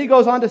 And then He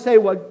goes on to say,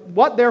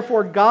 "What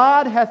therefore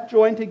God hath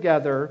joined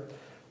together,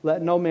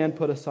 let no man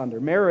put asunder."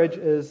 Marriage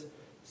is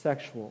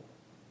sexual.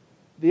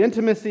 The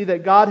intimacy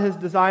that God has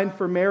designed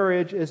for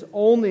marriage is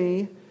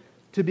only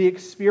to be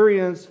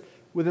experienced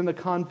within the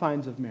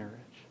confines of marriage.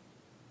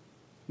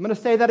 I'm going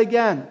to say that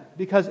again,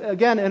 because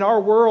again, in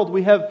our world,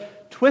 we have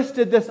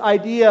twisted this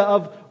idea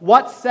of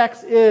what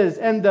sex is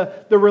and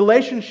the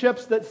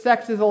relationships that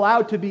sex is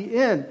allowed to be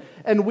in.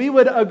 And we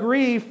would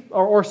agree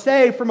or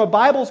say from a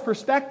Bible's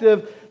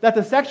perspective that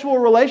the sexual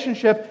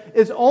relationship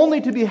is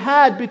only to be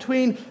had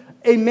between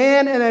a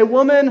man and a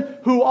woman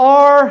who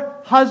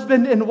are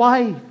husband and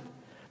wife.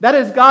 That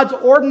is God's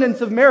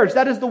ordinance of marriage.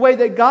 That is the way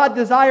that God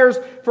desires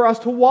for us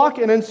to walk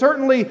in. And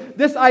certainly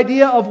this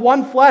idea of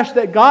one flesh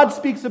that God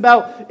speaks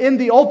about in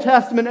the Old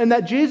Testament and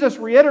that Jesus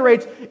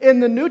reiterates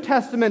in the New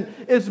Testament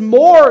is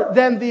more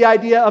than the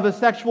idea of a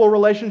sexual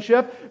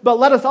relationship. But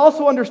let us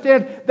also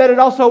understand that it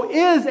also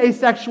is a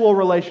sexual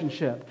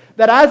relationship.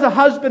 That as a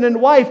husband and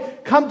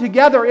wife come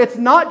together, it's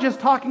not just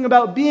talking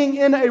about being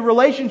in a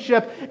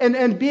relationship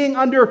and being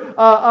under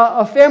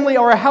a family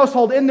or a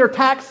household in their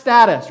tax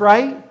status,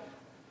 right?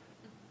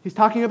 He's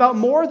talking about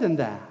more than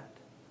that.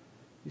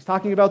 He's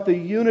talking about the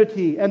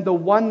unity and the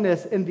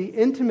oneness and the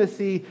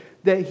intimacy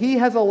that He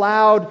has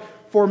allowed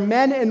for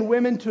men and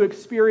women to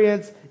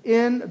experience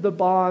in the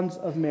bonds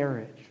of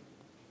marriage.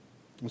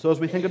 And so as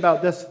we think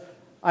about this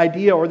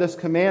idea or this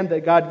command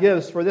that God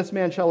gives, for this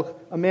cause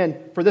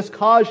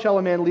shall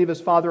a man leave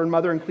his father and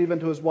mother and cleave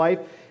unto his wife,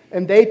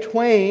 and they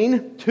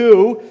twain,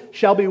 two,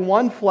 shall be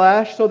one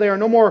flesh, so they are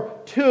no more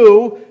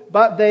two,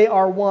 but they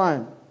are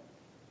one.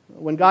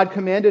 When God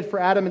commanded for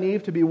Adam and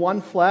Eve to be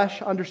one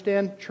flesh,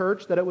 understand,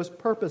 church, that it was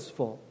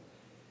purposeful.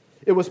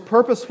 It was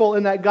purposeful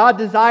in that God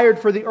desired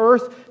for the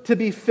earth to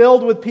be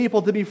filled with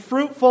people, to be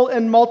fruitful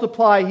and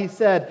multiply, He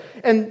said.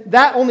 And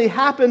that only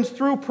happens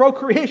through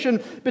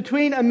procreation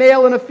between a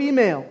male and a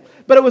female.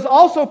 But it was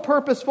also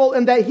purposeful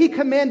in that He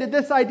commanded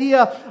this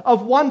idea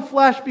of one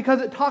flesh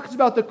because it talks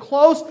about the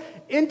close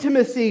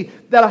intimacy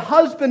that a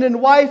husband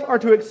and wife are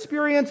to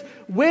experience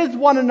with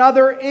one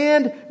another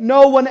and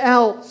no one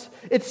else.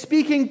 It's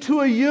speaking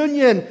to a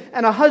union,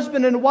 and a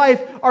husband and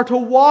wife are to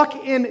walk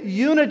in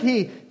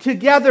unity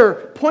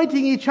together,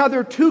 pointing each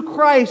other to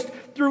Christ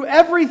through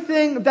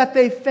everything that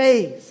they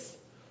face.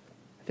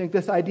 I think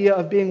this idea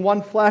of being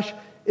one flesh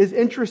is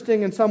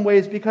interesting in some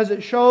ways because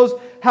it shows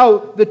how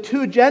the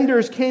two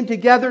genders came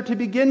together to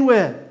begin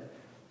with.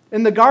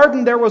 In the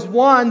garden, there was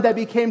one that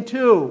became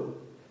two.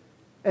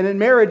 And in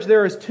marriage,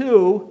 there is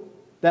two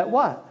that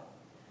what?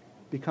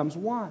 Becomes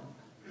one.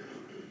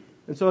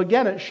 And so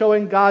again, it's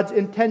showing God's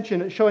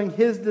intention. It's showing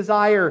His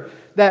desire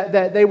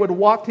that they would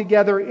walk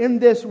together in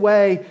this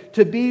way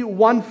to be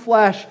one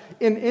flesh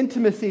in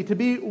intimacy, to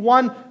be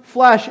one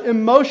flesh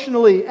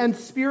emotionally and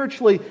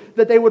spiritually,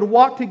 that they would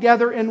walk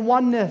together in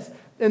oneness.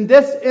 And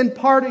this, in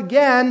part,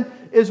 again,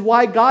 is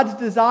why God's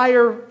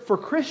desire for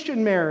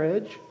Christian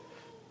marriage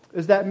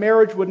is that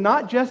marriage would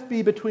not just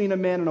be between a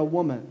man and a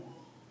woman,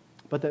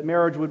 but that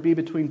marriage would be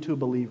between two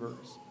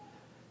believers.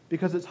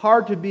 Because it's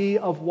hard to be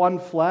of one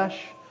flesh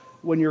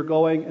when you're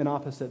going in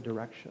opposite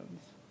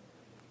directions.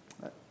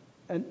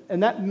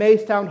 And that may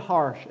sound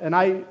harsh, and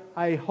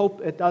I hope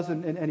it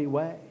doesn't in any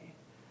way.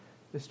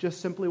 It's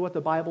just simply what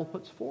the Bible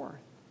puts forth.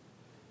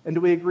 And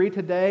do we agree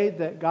today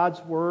that God's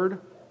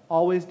Word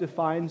always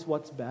defines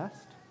what's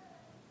best?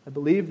 I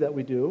believe that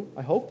we do.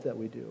 I hope that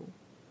we do.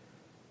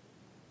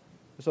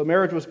 So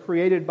marriage was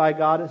created by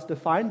God, it's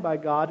defined by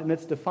God, and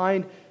it's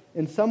defined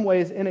in some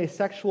ways in a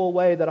sexual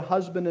way that a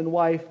husband and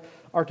wife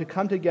are to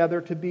come together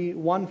to be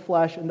one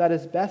flesh, and that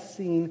is best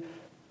seen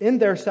in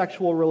their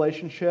sexual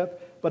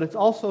relationship, but it's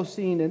also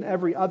seen in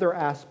every other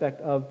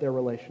aspect of their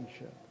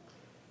relationship.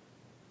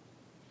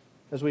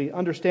 As we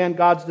understand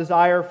God's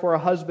desire for a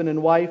husband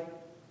and wife,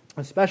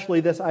 especially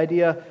this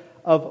idea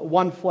of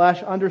one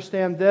flesh,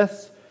 understand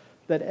this,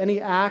 that any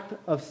act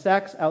of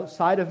sex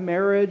outside of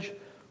marriage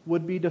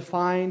would be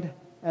defined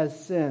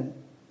as sin.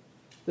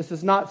 This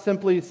is not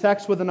simply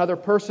sex with another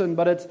person,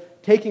 but it's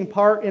taking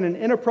part in an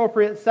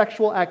inappropriate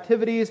sexual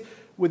activities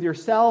with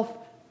yourself,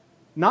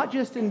 not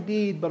just in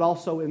deed, but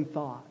also in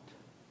thought.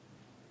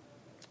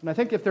 And I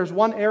think if there's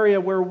one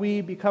area where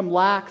we become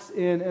lax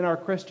in our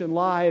Christian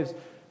lives,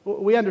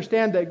 we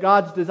understand that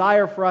God's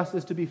desire for us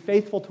is to be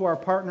faithful to our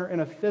partner in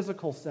a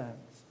physical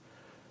sense.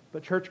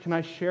 But church, can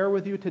I share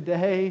with you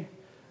today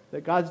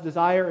that God's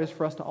desire is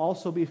for us to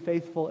also be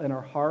faithful in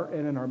our heart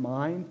and in our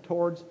mind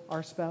towards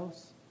our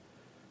spouse?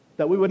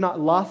 That we would not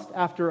lust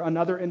after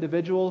another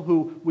individual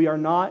who we are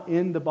not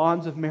in the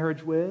bonds of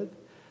marriage with.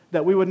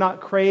 That we would not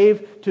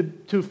crave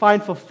to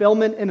find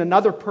fulfillment in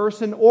another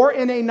person or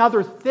in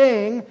another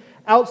thing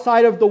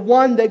outside of the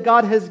one that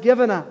God has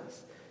given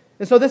us.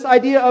 And so this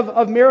idea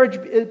of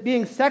marriage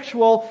being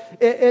sexual,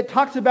 it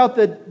talks about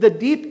the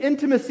deep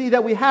intimacy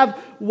that we have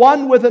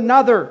one with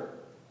another.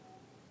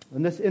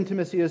 And this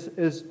intimacy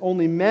is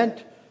only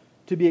meant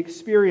to be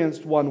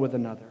experienced one with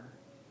another.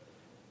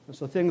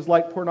 So things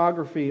like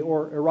pornography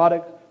or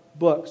erotic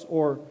books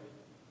or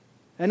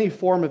any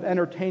form of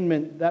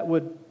entertainment that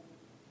would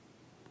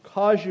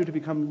cause you to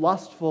become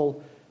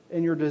lustful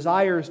in your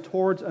desires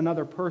towards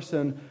another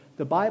person,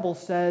 the Bible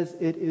says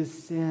it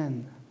is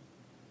sin.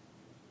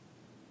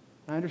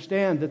 I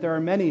understand that there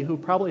are many who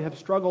probably have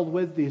struggled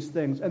with these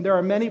things, and there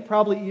are many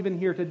probably even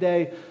here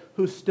today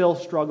who still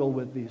struggle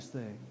with these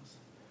things.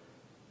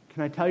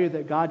 Can I tell you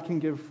that God can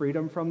give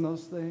freedom from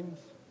those things?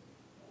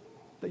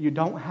 that you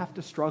don't have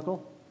to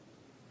struggle,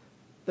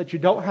 that you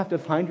don't have to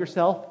find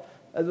yourself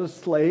as a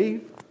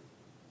slave,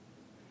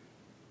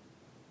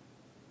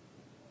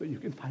 but you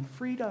can find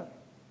freedom.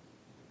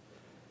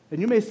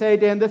 And you may say,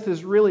 Dan, this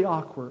is really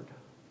awkward.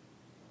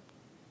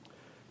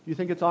 You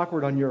think it's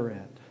awkward on your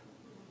end.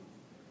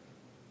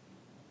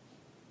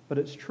 But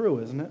it's true,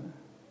 isn't it?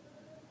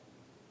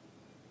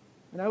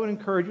 And I would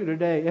encourage you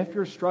today, if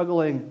you're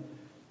struggling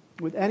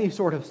with any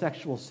sort of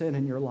sexual sin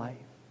in your life,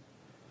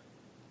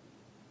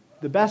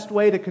 the best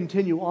way to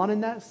continue on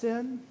in that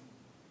sin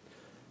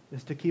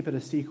is to keep it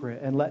a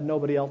secret and let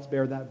nobody else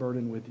bear that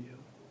burden with you.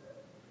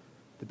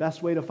 The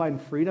best way to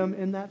find freedom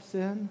in that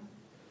sin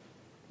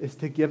is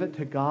to give it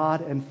to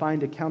God and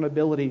find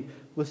accountability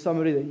with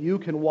somebody that you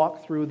can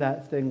walk through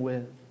that thing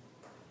with.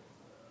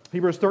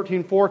 Hebrews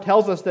 13:4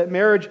 tells us that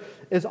marriage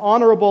is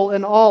honorable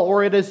in all,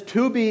 or it is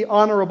to be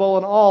honorable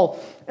in all.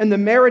 And the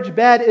marriage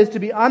bed is to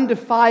be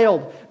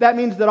undefiled. That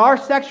means that our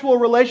sexual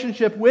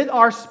relationship with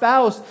our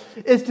spouse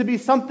is to be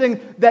something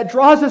that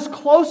draws us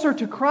closer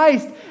to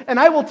Christ. And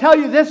I will tell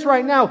you this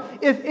right now.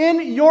 If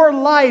in your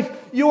life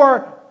you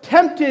are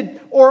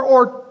tempted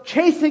or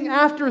chasing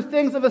after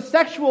things of a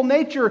sexual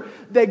nature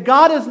that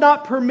God has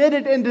not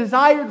permitted and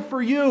desired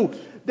for you,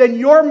 then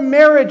your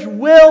marriage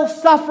will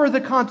suffer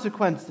the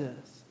consequences.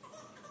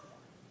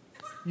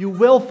 You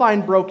will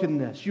find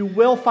brokenness. You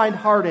will find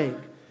heartache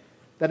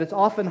that it's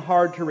often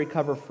hard to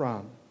recover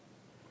from.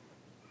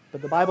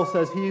 But the Bible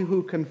says he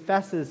who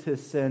confesses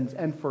his sins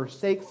and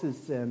forsakes his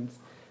sins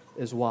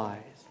is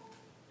wise.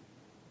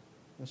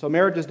 And so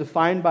marriage is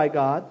defined by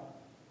God.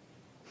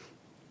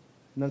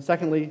 And then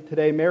secondly,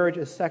 today, marriage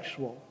is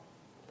sexual.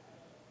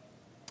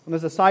 And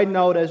as a side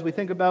note, as we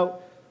think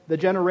about the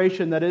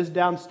generation that is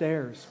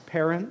downstairs,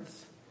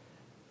 parents,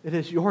 it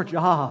is your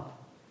job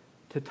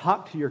to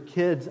talk to your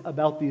kids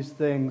about these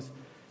things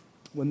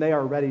when they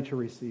are ready to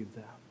receive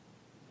them.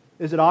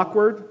 Is it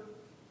awkward?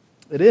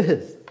 It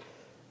is.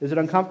 Is it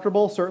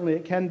uncomfortable? Certainly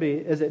it can be.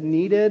 Is it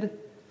needed?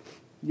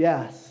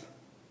 Yes.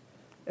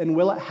 And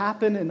will it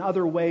happen in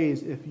other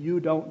ways if you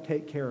don't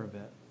take care of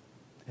it?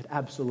 It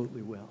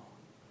absolutely will.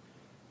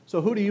 So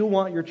who do you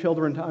want your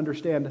children to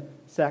understand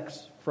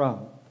sex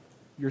from?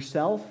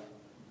 Yourself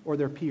or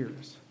their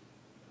peers?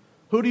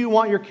 Who do you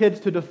want your kids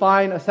to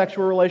define a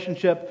sexual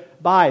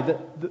relationship by?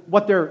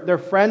 What their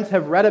friends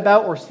have read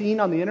about or seen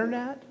on the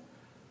internet?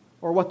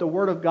 Or what the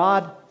Word of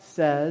God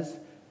says,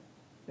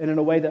 and in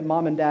a way that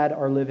mom and dad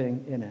are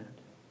living in it?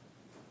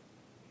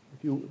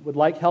 If you would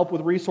like help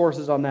with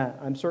resources on that,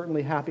 I'm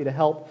certainly happy to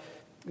help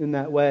in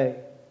that way.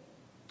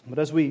 But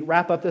as we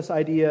wrap up this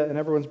idea and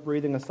everyone's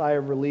breathing a sigh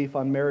of relief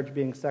on marriage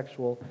being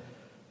sexual,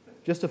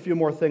 just a few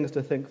more things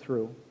to think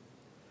through.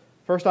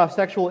 First off,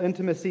 sexual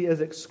intimacy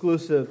is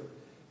exclusive.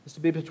 It's to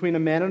be between a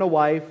man and a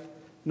wife,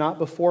 not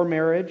before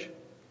marriage,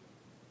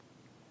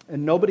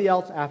 and nobody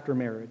else after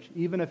marriage,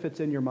 even if it's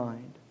in your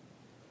mind.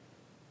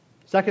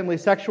 Secondly,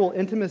 sexual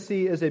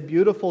intimacy is a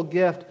beautiful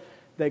gift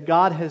that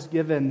God has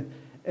given.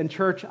 And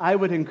church, I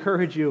would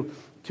encourage you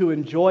to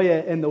enjoy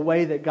it in the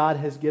way that God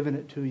has given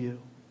it to you.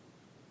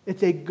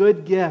 It's a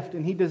good gift,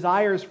 and He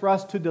desires for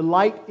us to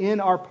delight in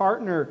our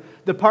partner,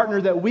 the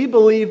partner that we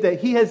believe that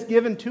He has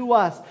given to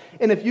us.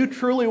 And if you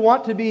truly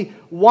want to be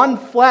one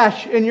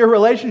flesh in your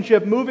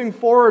relationship moving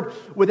forward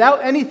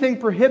without anything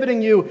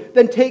prohibiting you,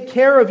 then take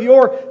care of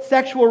your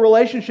sexual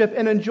relationship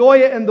and enjoy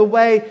it in the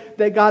way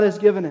that God has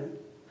given it.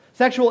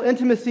 Sexual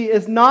intimacy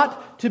is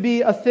not to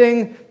be a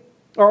thing,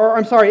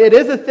 it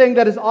is a thing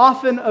that is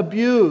often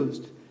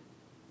abused.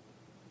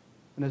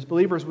 And as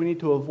believers, we need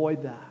to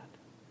avoid that.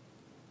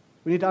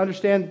 We need to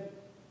understand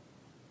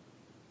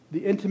the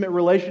intimate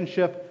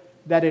relationship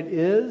that it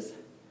is,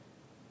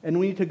 and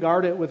we need to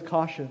guard it with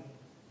caution.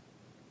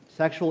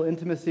 Sexual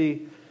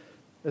intimacy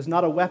is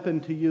not a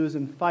weapon to use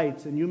in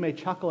fights, and you may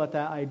chuckle at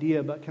that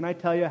idea, but can I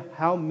tell you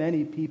how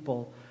many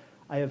people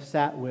I have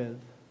sat with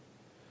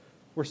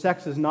where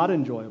sex is not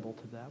enjoyable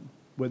to them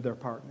with their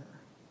partner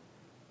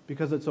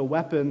because it's a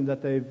weapon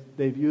that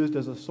they've used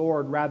as a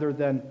sword rather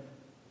than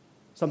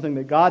something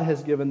that God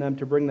has given them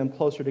to bring them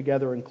closer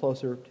together and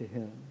closer to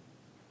Him.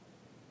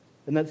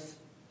 And that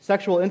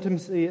sexual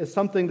intimacy is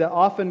something that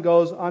often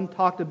goes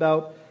untalked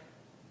about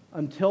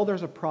until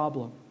there's a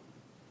problem.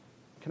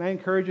 Can I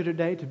encourage you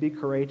today to be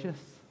courageous?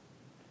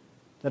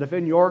 That if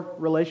in your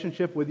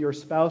relationship with your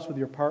spouse, with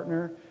your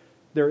partner,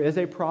 there is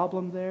a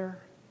problem there,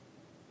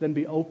 then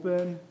be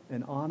open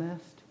and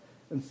honest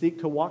and seek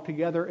to walk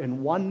together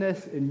in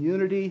oneness, in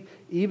unity,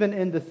 even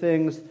in the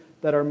things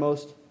that are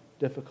most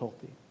difficult.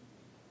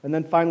 And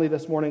then finally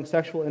this morning,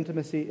 sexual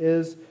intimacy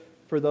is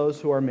for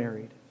those who are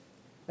married.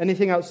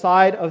 Anything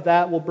outside of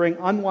that will bring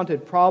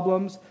unwanted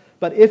problems.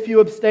 But if you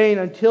abstain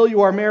until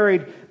you are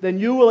married, then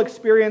you will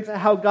experience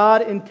how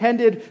God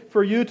intended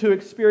for you to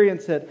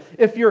experience it.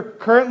 If you're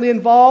currently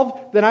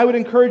involved, then I would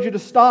encourage you to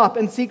stop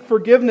and seek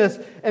forgiveness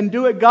and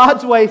do it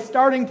God's way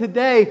starting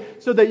today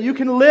so that you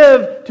can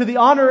live to the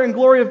honor and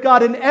glory of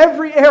God in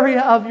every area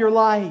of your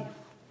life.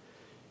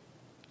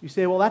 You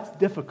say, well, that's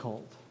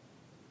difficult.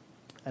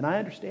 And I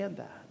understand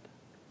that.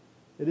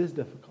 It is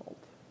difficult.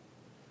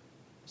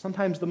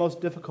 sometimes the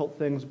most difficult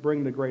things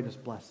bring the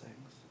greatest blessings.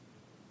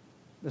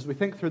 As we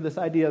think through this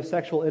idea of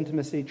sexual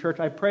intimacy, church,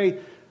 I pray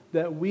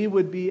that we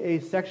would be a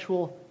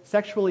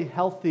sexually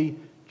healthy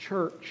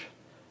church.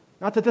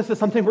 Not that this is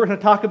something we're going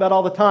to talk about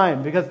all the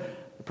time, because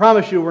I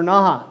promise you we're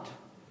not.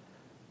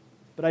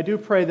 But I do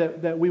pray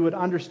that we would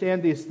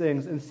understand these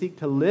things and seek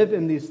to live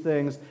in these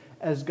things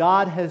as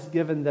God has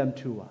given them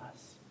to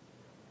us.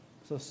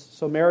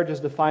 So marriage is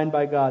defined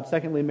by God.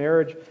 Secondly,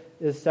 marriage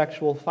is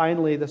sexual.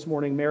 Finally, this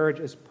morning, marriage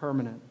is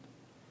permanent.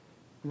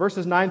 In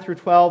verses 9 through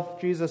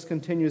 12, Jesus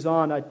continues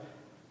on. He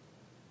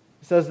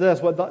says this,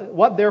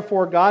 What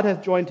therefore God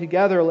hath joined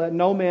together, let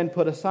no man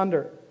put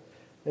asunder.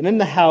 And in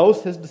the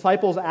house his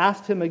disciples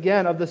asked him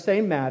again of the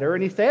same matter,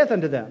 and he saith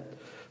unto them,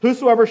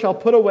 Whosoever shall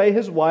put away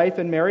his wife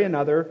and marry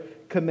another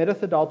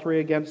committeth adultery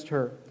against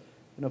her.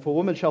 And if a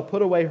woman shall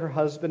put away her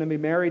husband and be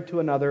married to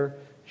another,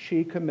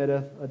 she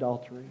committeth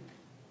adultery.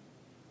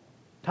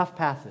 Tough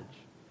passage.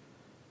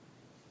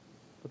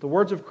 But the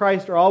words of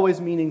Christ are always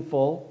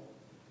meaningful.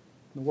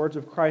 The words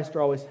of Christ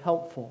are always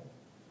helpful.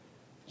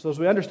 So as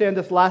we understand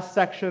this last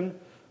section,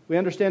 we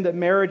understand that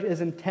marriage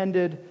is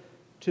intended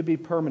to be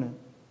permanent.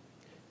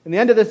 In the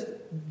end of this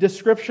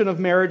description of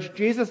marriage,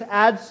 Jesus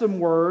adds some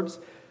words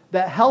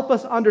that help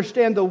us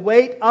understand the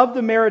weight of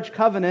the marriage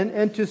covenant.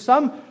 And to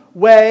some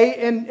way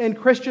in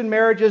Christian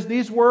marriages,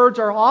 these words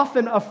are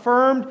often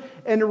affirmed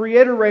and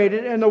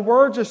reiterated. And the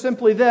words are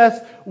simply this: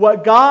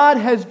 what God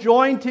has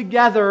joined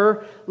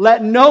together,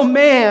 let no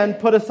man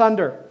put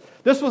asunder.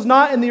 This was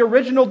not in the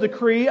original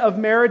decree of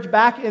marriage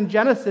back in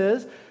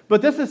Genesis,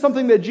 but this is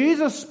something that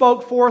Jesus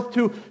spoke forth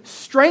to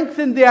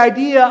strengthen the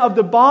idea of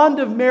the bond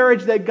of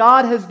marriage that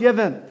God has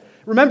given.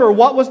 Remember,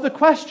 what was the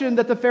question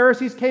that the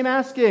Pharisees came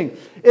asking?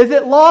 Is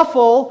it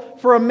lawful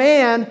for a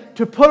man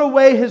to put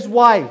away his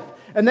wife?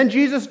 And then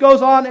Jesus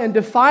goes on and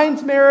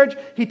defines marriage.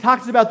 He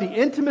talks about the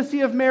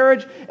intimacy of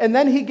marriage. And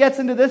then he gets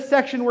into this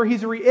section where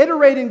he's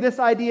reiterating this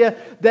idea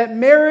that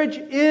marriage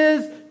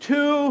is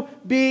to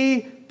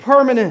be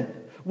permanent.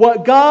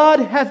 What God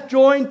hath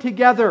joined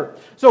together.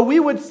 So we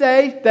would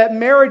say that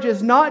marriage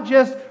is not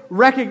just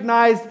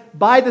recognized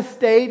by the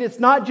state. It's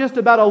not just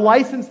about a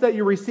license that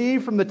you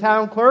receive from the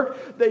town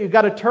clerk that you've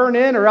got to turn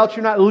in, or else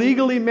you're not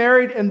legally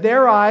married in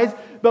their eyes.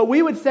 But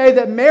we would say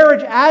that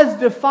marriage, as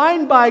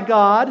defined by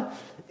God,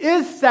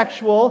 is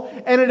sexual,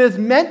 and it is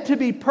meant to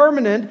be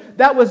permanent.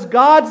 That was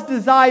God's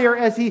desire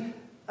as He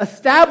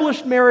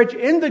established marriage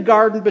in the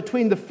garden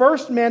between the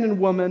first man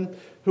and woman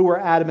who were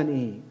Adam and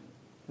Eve.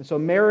 And so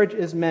marriage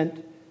is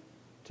meant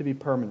to be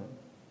permanent.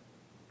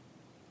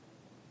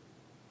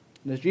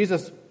 And as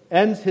Jesus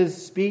ends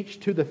His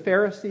speech to the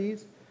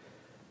Pharisees,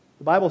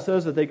 the Bible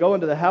says that they go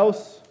into the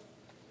house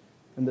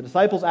and the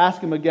disciples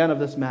ask Him again of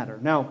this matter.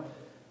 Now,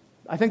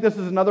 I think this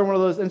is another one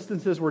of those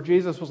instances where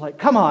Jesus was like,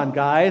 come on,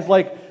 guys,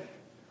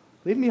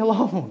 leave me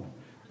alone,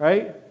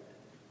 right?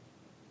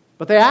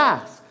 But they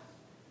ask.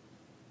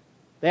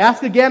 They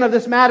ask again of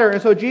this matter.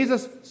 And so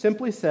Jesus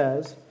simply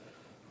says,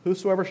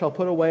 Whosoever shall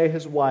put away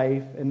his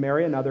wife and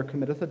marry another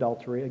committeth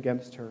adultery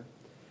against her.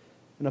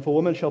 And if a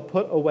woman shall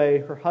put away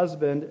her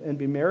husband and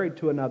be married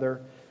to another,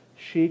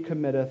 she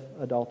committeth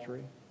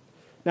adultery.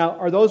 Now,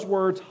 are those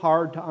words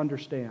hard to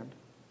understand?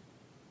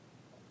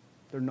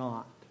 They're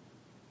not.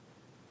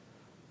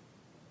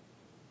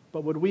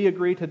 But would we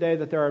agree today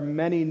that there are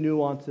many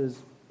nuances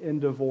in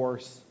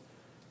divorce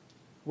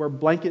where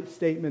blanket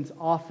statements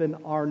often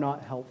are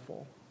not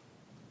helpful?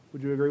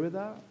 Would you agree with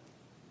that?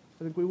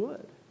 I think we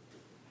would.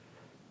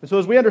 And so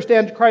as we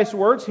understand Christ's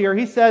words here,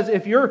 He says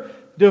if you're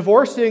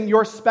divorcing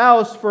your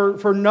spouse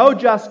for no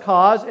just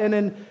cause, and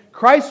in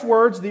Christ's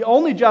words, the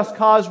only just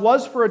cause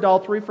was for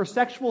adultery, for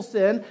sexual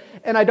sin,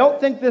 and I don't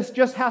think this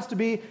just has to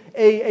be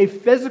a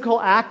physical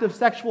act of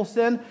sexual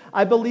sin.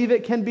 I believe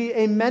it can be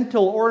a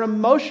mental or an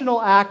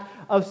emotional act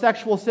of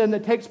sexual sin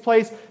that takes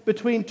place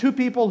between two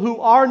people who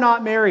are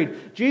not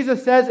married.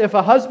 Jesus says if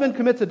a husband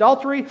commits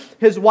adultery,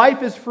 his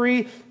wife is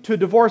free to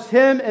divorce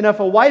him, and if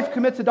a wife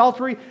commits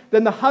adultery,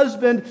 then the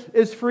husband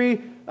is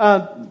free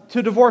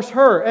to divorce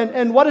her.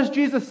 And what is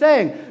Jesus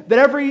saying? That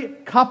every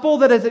couple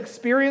that has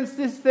experienced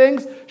these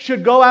things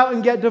should go out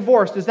and get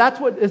divorced. Is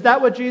that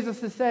what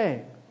Jesus is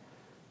saying?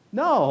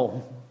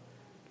 No.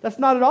 That's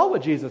not at all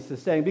what Jesus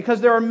is saying,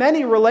 because there are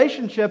many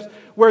relationships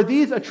where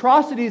these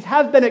atrocities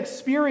have been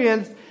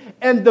experienced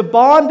and the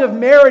bond of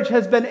marriage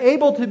has been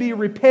able to be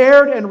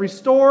repaired and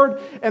restored,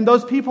 and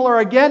those people are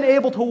again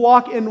able to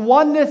walk in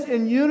oneness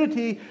and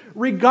unity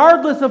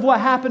regardless of what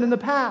happened in the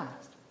past.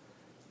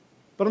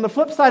 But on the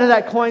flip side of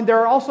that coin, there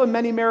are also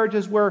many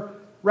marriages where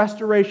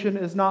restoration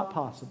is not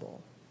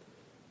possible.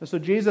 And so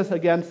Jesus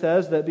again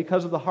says that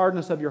because of the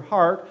hardness of your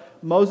heart,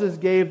 Moses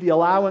gave the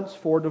allowance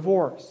for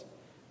divorce.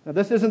 Now,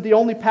 this isn't the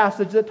only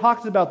passage that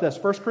talks about this.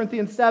 1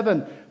 Corinthians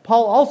 7,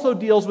 Paul also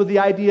deals with the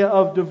idea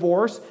of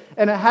divorce,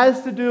 and it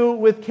has to do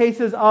with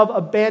cases of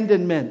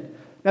abandonment.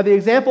 Now, the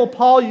example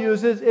Paul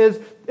uses is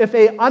if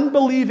an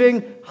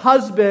unbelieving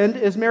husband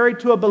is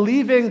married to a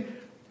believing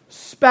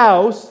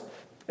spouse,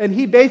 and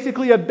he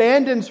basically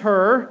abandons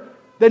her,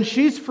 then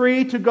she's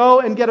free to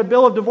go and get a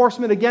bill of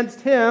divorcement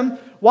against him,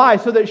 Why?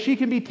 So that she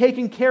can be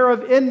taken care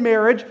of in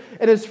marriage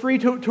and is free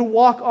to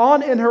walk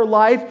on in her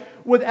life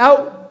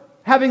without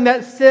having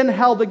that sin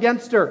held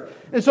against her.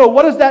 And so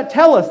what does that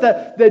tell us?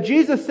 That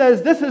Jesus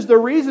says this is the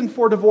reason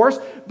for divorce,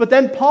 but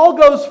then Paul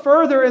goes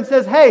further and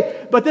says,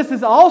 hey, but this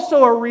is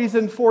also a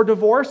reason for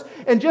divorce.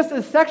 And just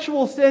as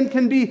sexual sin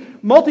can be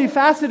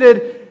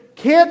multifaceted,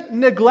 can't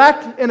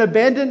neglect and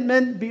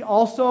abandonment be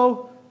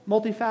also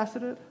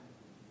multifaceted?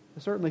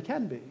 It certainly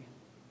can be.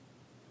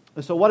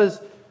 And so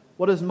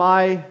what is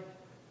my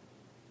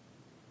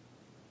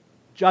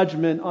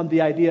judgment on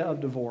the idea of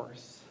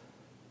divorce?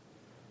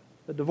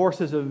 That divorce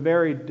is a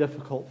very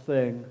difficult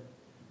thing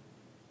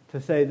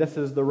to say this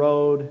is the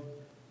road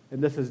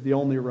and this is the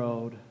only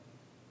road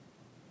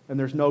and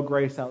there's no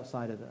grace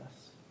outside of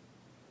this.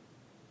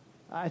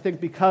 I think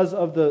because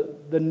of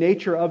the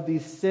nature of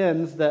these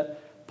sins that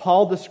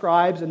Paul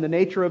describes and the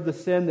nature of the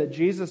sin that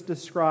Jesus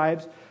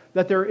describes,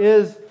 that there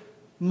is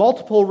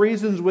multiple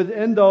reasons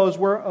within those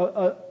where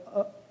a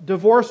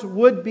divorce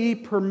would be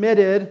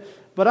permitted.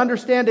 But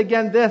understand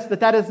again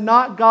that is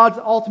not God's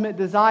ultimate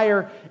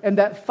desire, and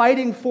that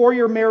fighting for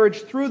your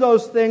marriage through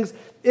those things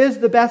is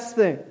the best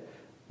thing.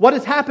 What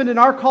has happened in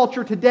our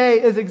culture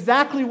today is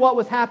exactly what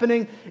was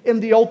happening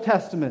in the Old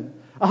Testament.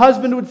 A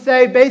husband would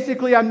say,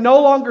 basically, I'm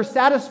no longer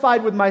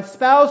satisfied with my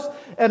spouse,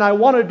 and I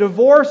want a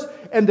divorce,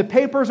 and the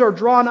papers are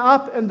drawn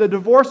up, and the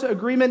divorce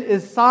agreement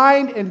is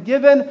signed and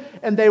given,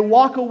 and they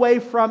walk away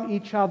from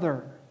each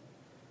other.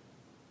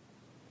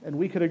 And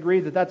we could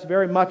agree that that's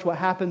very much what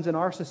happens in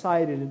our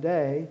society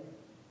today.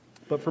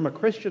 But from a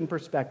Christian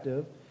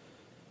perspective,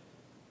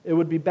 it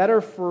would be better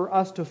for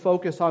us to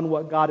focus on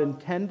what God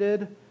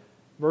intended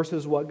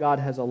versus what God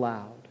has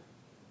allowed.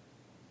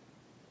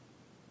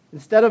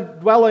 Instead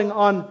of dwelling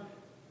on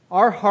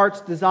our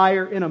heart's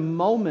desire in a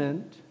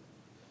moment,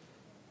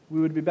 we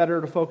would be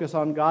better to focus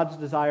on God's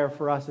desire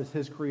for us as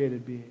His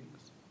created beings.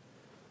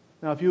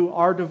 Now, if you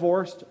are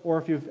divorced, or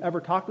if you've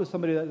ever talked with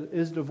somebody that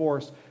is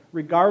divorced,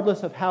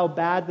 regardless of how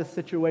bad the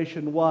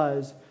situation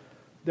was,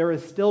 there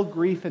is still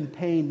grief and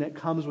pain that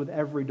comes with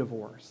every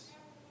divorce.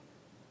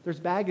 There's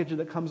baggage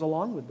that comes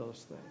along with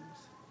those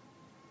things.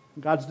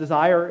 God's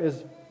desire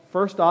is,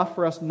 first off,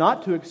 for us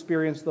not to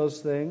experience those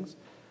things.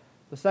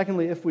 But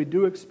secondly, if we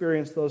do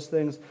experience those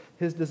things,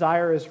 His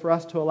desire is for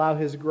us to allow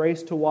His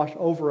grace to wash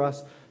over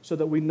us so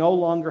that we no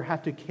longer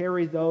have to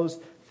carry those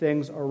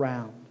things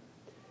around.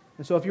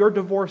 And so if you're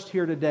divorced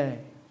here today,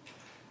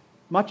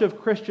 much of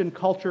Christian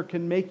culture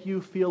can make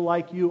you feel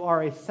like you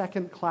are a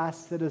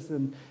second-class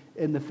citizen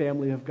in the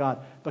family of God.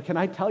 But can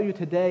I tell you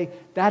today,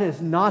 that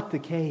is not the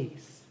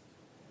case.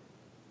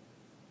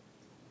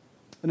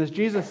 And as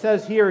Jesus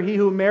says here, he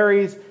who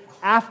marries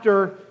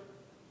after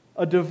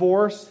a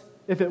divorce,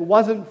 if it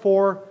wasn't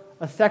for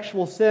a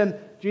sexual sin,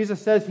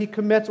 Jesus says he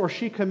commits or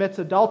she commits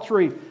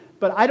adultery.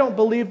 But I don't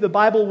believe the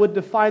Bible would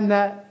define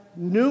that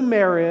new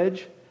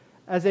marriage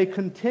as a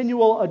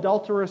continual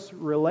adulterous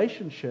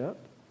relationship.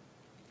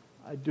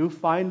 I do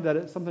find that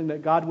it's something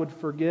that God would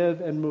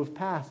forgive and move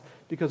past,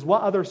 because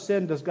what other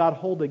sin does God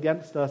hold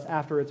against us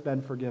after it's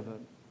been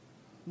forgiven?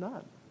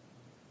 None.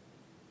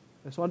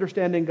 And so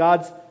understanding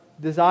God's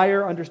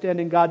desire,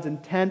 understanding God's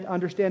intent,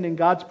 understanding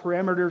God's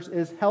parameters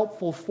is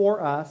helpful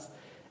for us,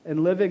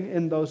 and living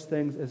in those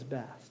things is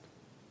best.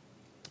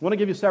 I want to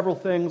give you several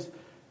things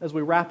as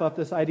we wrap up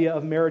this idea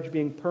of marriage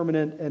being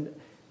permanent, and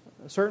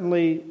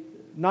certainly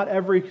not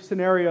every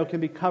scenario can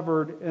be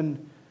covered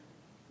in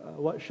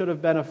what should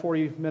have been a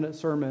 40-minute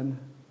sermon.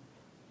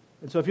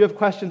 And so if you have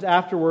questions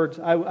afterwards,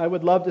 I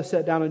would love to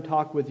sit down and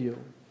talk with you.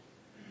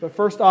 But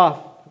first off,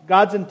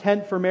 God's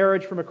intent for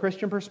marriage from a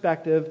Christian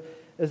perspective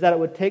is that it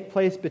would take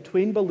place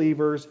between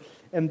believers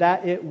and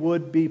that it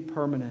would be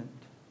permanent.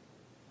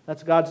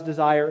 That's God's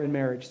desire in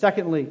marriage.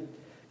 Secondly,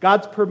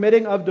 God's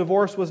permitting of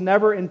divorce was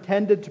never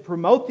intended to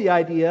promote the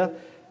idea,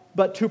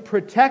 but to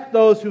protect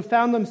those who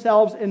found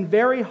themselves in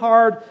very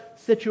hard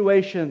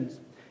situations.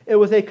 It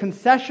was a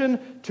concession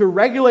to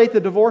regulate the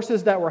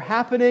divorces that were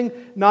happening,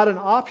 not an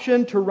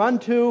option to run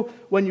to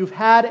when you've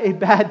had a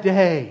bad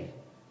day.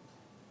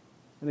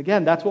 And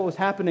again, that's what was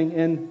happening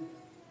in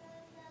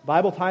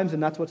Bible times,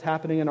 and that's what's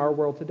happening in our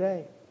world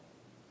today.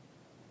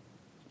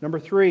 Number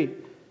 3,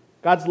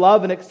 God's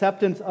love and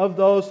acceptance of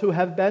those who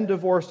have been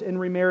divorced and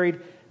remarried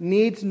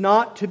needs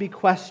not to be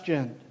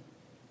questioned.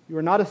 You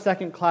are not a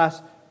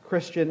second-class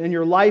Christian, and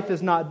your life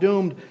is not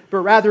doomed, but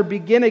rather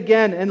begin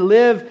again and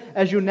live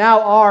as you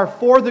now are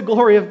for the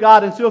glory of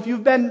God. And so if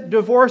you've been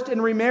divorced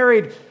and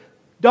remarried,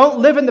 don't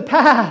live in the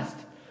past.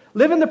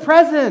 Live in the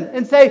present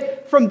and say,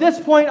 from this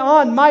point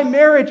on, my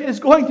marriage is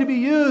going to be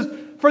used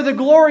for the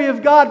glory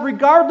of God,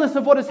 regardless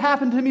of what has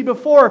happened to me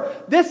before.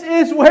 This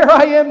is where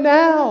I am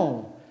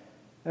now.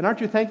 And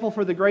aren't you thankful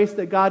for the grace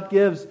that God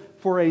gives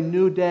for a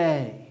new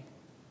day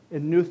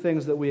and new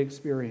things that we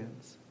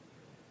experience?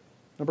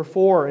 Number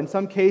 4, in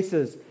some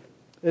cases,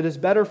 it is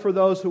better for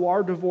those who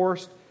are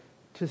divorced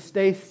to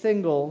stay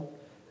single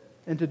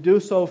and to do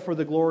so for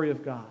the glory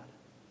of God.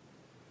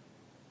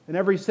 In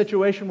every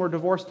situation where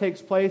divorce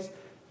takes place,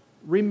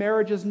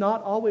 remarriage is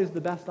not always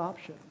the best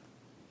option.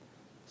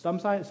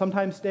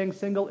 Sometimes staying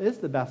single is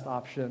the best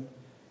option,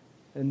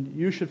 and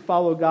you should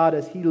follow God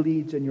as He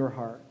leads in your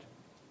heart.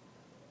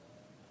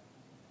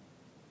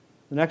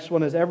 The next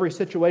one is every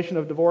situation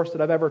of divorce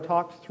that I've ever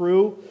talked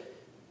through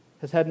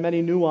has had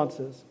many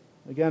nuances.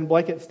 Again,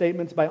 blanket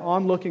statements by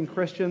onlooking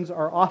Christians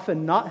are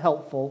often not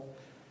helpful,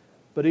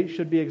 but each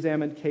should be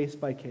examined case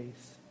by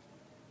case.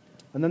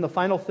 And then the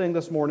final thing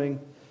this morning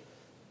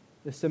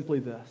is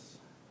simply this.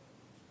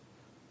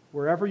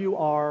 Wherever you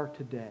are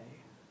today,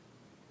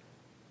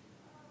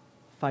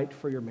 fight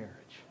for your marriage.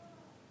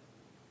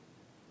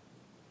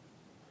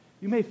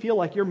 You may feel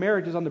like your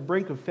marriage is on the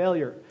brink of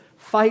failure.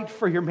 Fight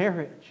for your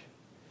marriage.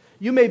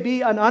 You may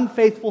be an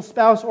unfaithful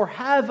spouse or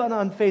have an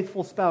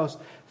unfaithful spouse.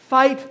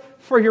 Fight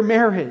for your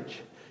marriage.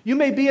 You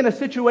may be in a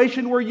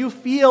situation where you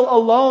feel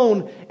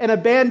alone and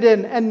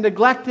abandoned and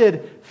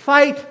neglected.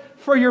 Fight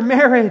for your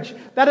marriage.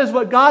 That is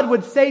what God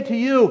would say to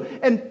you.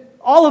 And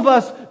all of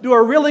us do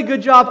a really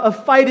good job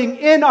of fighting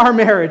in our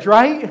marriage,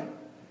 right?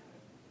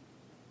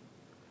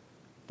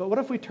 But what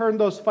if we turn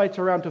those fights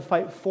around to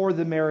fight for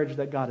the marriage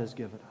that God has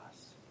given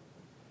us?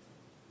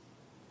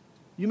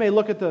 You may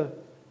look at the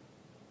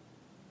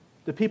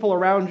people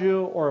around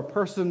you or a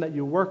person that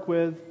you work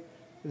with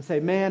and say,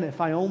 man, if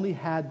I only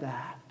had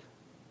that.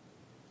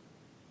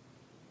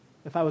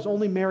 If I was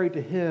only married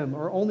to him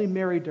or only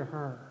married to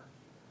her.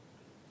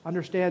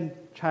 Understand,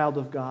 child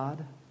of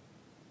God,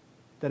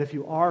 that if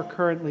you are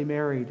currently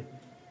married,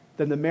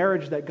 then the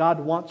marriage that God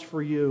wants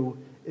for you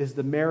is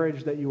the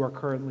marriage that you are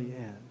currently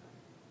in.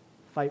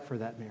 Fight for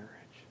that marriage.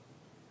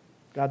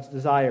 God's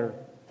desire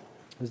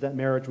is that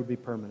marriage would be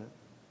permanent.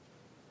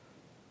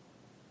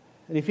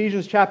 In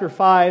Ephesians chapter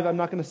 5, I'm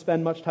not going to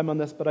spend much time on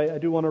this, but I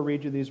do want to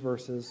read you these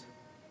verses.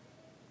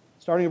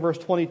 Starting in verse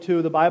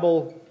 22, the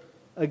Bible,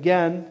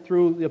 again,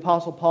 through the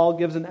Apostle Paul,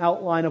 gives an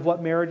outline of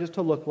what marriage is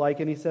to look like,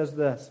 and he says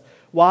this,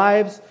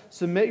 Wives,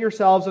 submit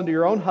yourselves unto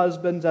your own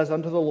husbands as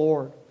unto the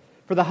Lord.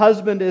 For the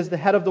husband is the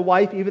head of the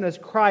wife, even as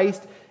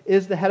Christ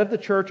is the head of the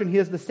church, and he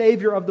is the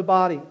Savior of the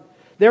body.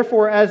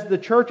 Therefore, as the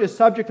church is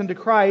subject unto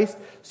Christ,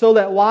 so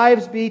let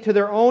wives be to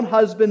their own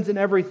husbands in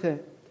everything.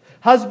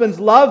 Husbands,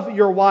 love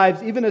your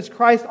wives, even as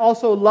Christ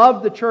also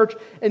loved the church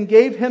and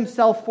gave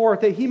himself for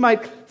it, that he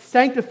might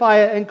sanctify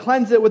it and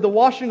cleanse it with the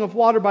washing of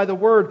water by the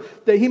word,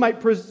 that he might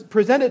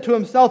present it to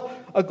himself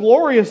a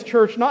glorious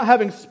church, not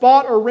having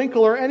spot or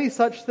wrinkle or any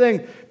such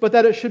thing, but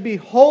that it should be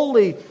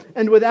holy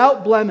and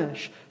without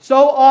blemish.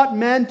 So ought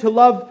men to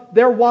love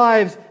their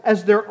wives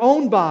as their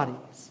own bodies.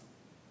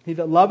 He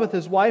that loveth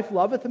his wife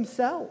loveth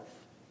himself.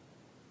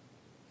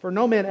 For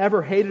no man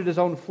ever hated his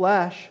own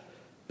flesh,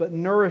 but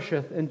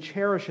nourisheth and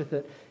cherisheth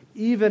it,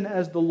 even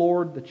as the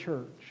Lord the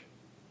church.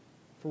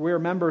 For we are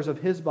members of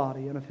his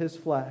body and of his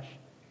flesh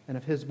and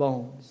of his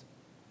bones.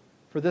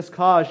 For this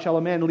cause shall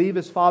a man leave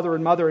his father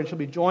and mother and shall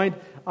be joined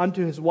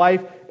unto his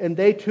wife, and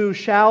they two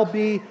shall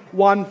be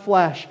one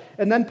flesh.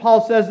 And then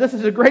Paul says, this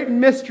is a great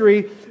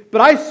mystery,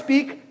 but I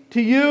speak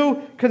to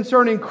you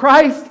concerning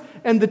Christ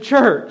and the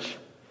church.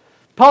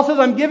 Paul says,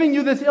 I'm giving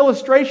you this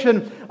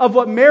illustration of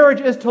what marriage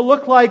is to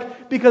look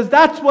like because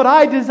that's what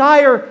I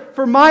desire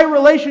for my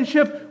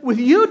relationship with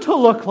you to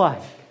look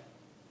like.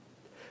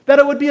 That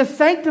it would be a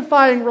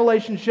sanctifying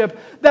relationship,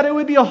 that it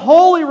would be a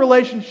holy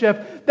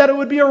relationship, that it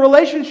would be a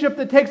relationship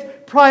that takes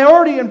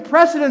priority and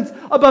precedence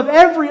above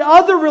every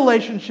other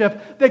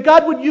relationship, that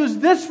God would use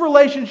this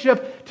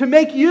relationship to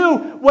make you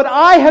what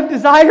I have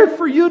desired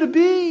for you to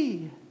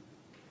be.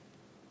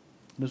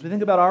 And as we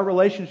think about our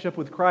relationship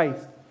with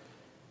Christ,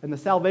 and the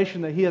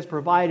salvation that He has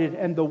provided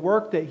and the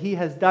work that He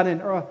has done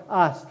in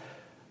us,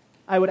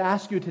 I would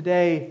ask you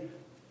today,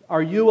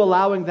 are you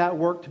allowing that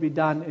work to be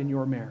done in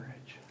your marriage?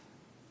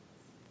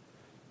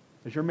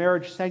 Is your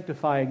marriage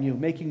sanctifying you,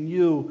 making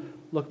you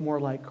look more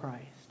like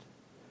Christ?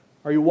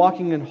 Are you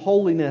walking in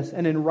holiness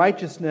and in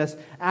righteousness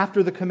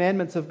after the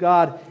commandments of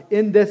God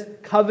in this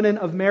covenant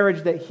of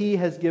marriage that He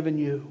has given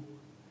you?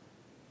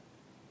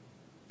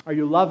 Are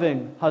you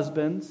loving,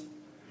 husbands,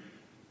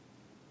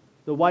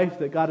 the wife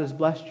that God has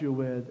blessed you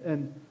with?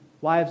 And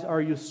wives, are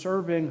you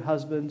serving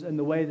husbands in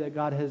the way that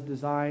God has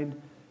designed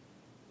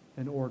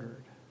and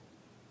ordered?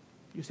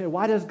 You say,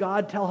 why does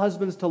God tell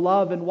husbands to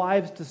love and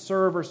wives to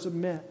serve or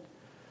submit?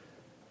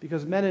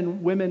 Because men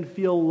and women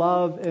feel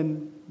love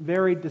in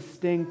very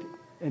distinct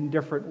and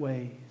different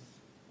ways.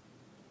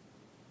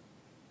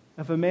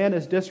 If a man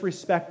is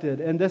disrespected,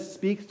 and this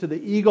speaks to the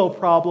ego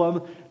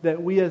problem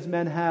that we as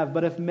men have,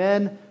 but if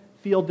men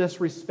feel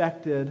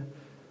disrespected,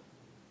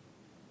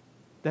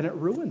 then it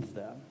ruins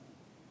them.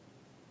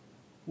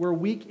 We're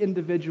weak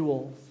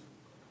individuals.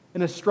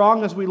 And as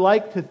strong as we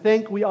like to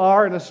think we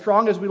are, and as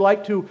strong as we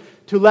like to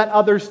let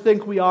others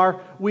think we are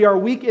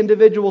weak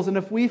individuals. And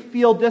if we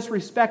feel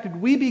disrespected,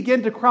 we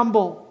begin to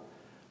crumble.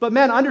 But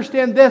men,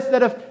 understand this,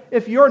 that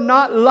if you're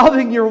not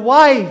loving your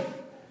wife,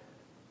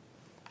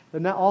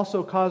 then that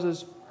also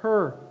causes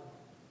her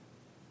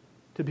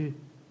to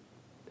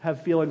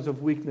have feelings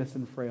of weakness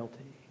and frailty.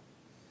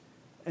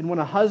 And when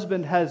a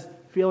husband has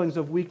feelings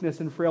of weakness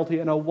and frailty,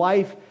 and a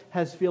wife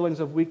has feelings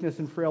of weakness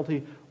and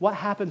frailty, what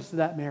happens to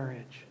that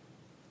marriage?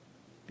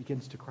 It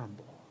begins to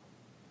crumble.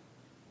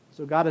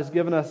 So God has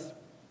given us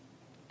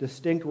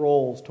distinct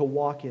roles to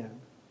walk in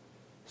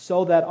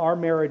so that our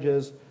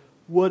marriages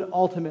would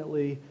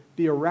ultimately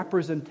be a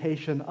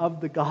representation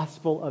of the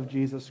gospel of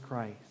Jesus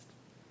Christ.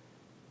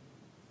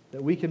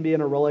 That we can be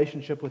in a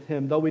relationship with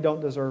Him, though we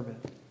don't deserve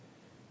it.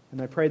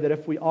 And I pray that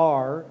if we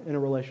are in a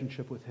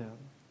relationship with Him,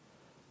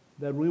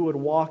 that we would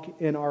walk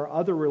in our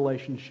other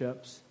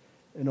relationships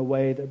in a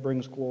way that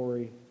brings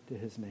glory to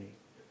His name.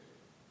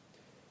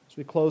 As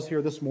we close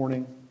here this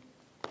morning,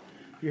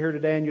 if you're here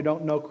today and you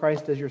don't know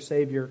Christ as your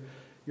Savior,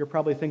 you're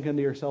probably thinking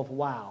to yourself,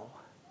 wow,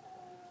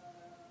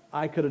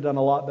 I could have done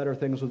a lot better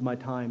things with my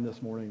time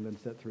this morning than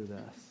sit through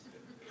this.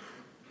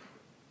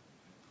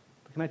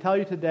 But can I tell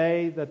you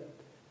today that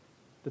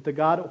the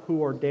God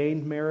who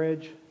ordained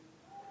marriage,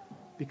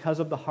 because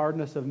of the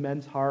hardness of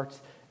men's hearts,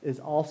 is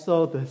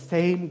also the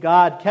same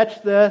God,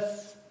 catch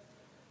this,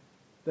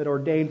 that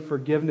ordained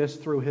forgiveness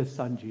through His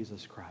Son,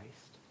 Jesus Christ.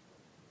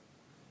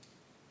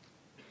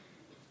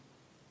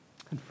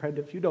 And friend,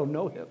 if you don't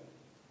know Him,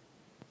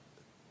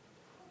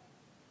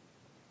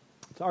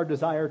 it's our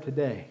desire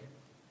today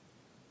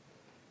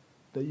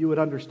that you would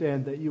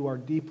understand that you are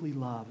deeply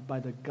loved by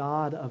the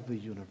God of the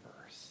universe.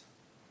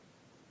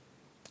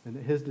 And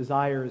that His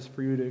desire is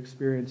for you to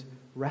experience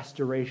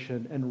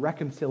restoration and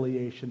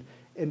reconciliation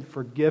and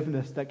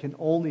forgiveness that can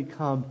only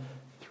come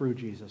through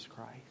Jesus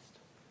Christ.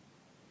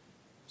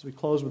 As we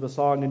close with a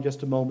song in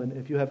just a moment,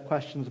 if you have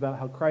questions about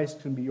how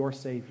Christ can be your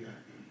Savior,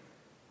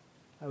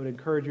 I would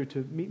encourage you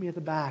to meet me at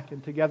the back,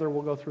 and together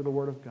we'll go through the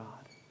Word of God.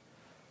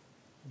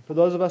 And for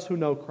those of us who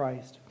know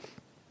Christ,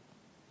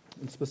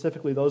 and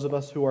specifically those of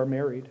us who are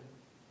married,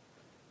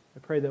 I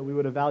pray that we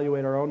would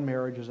evaluate our own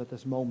marriages at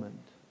this moment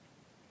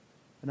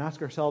and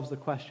ask ourselves the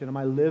question, am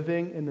I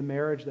living in the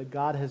marriage that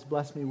God has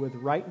blessed me with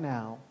right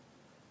now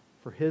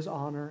for His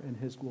honor and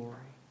His glory?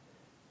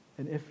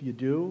 And if you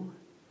do,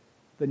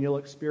 then you'll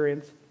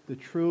experience the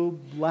true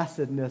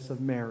blessedness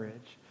of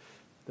marriage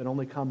that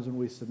only comes when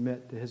we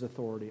submit to His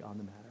authority on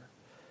the matter.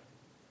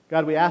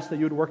 God, we ask that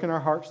you would work in our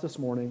hearts this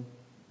morning.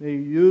 May you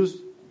use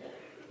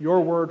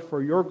your word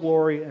for your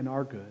glory and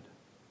our good.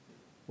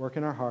 Work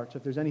in our hearts.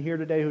 If there's any here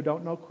today who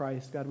don't know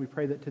Christ, God, we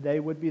pray that today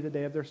would be the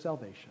day of their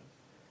salvation.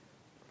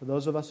 For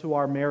those of us who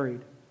are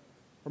married,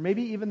 or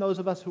maybe even those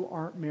of us who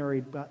aren't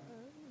married but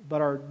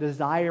are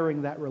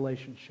desiring that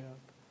relationship,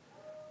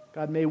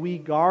 God, may we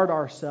guard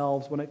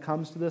ourselves when it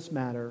comes to this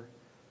matter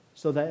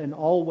so that in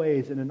all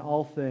ways and in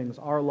all things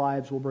our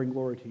lives will bring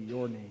glory to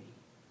your name.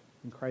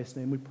 In Christ's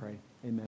name we pray.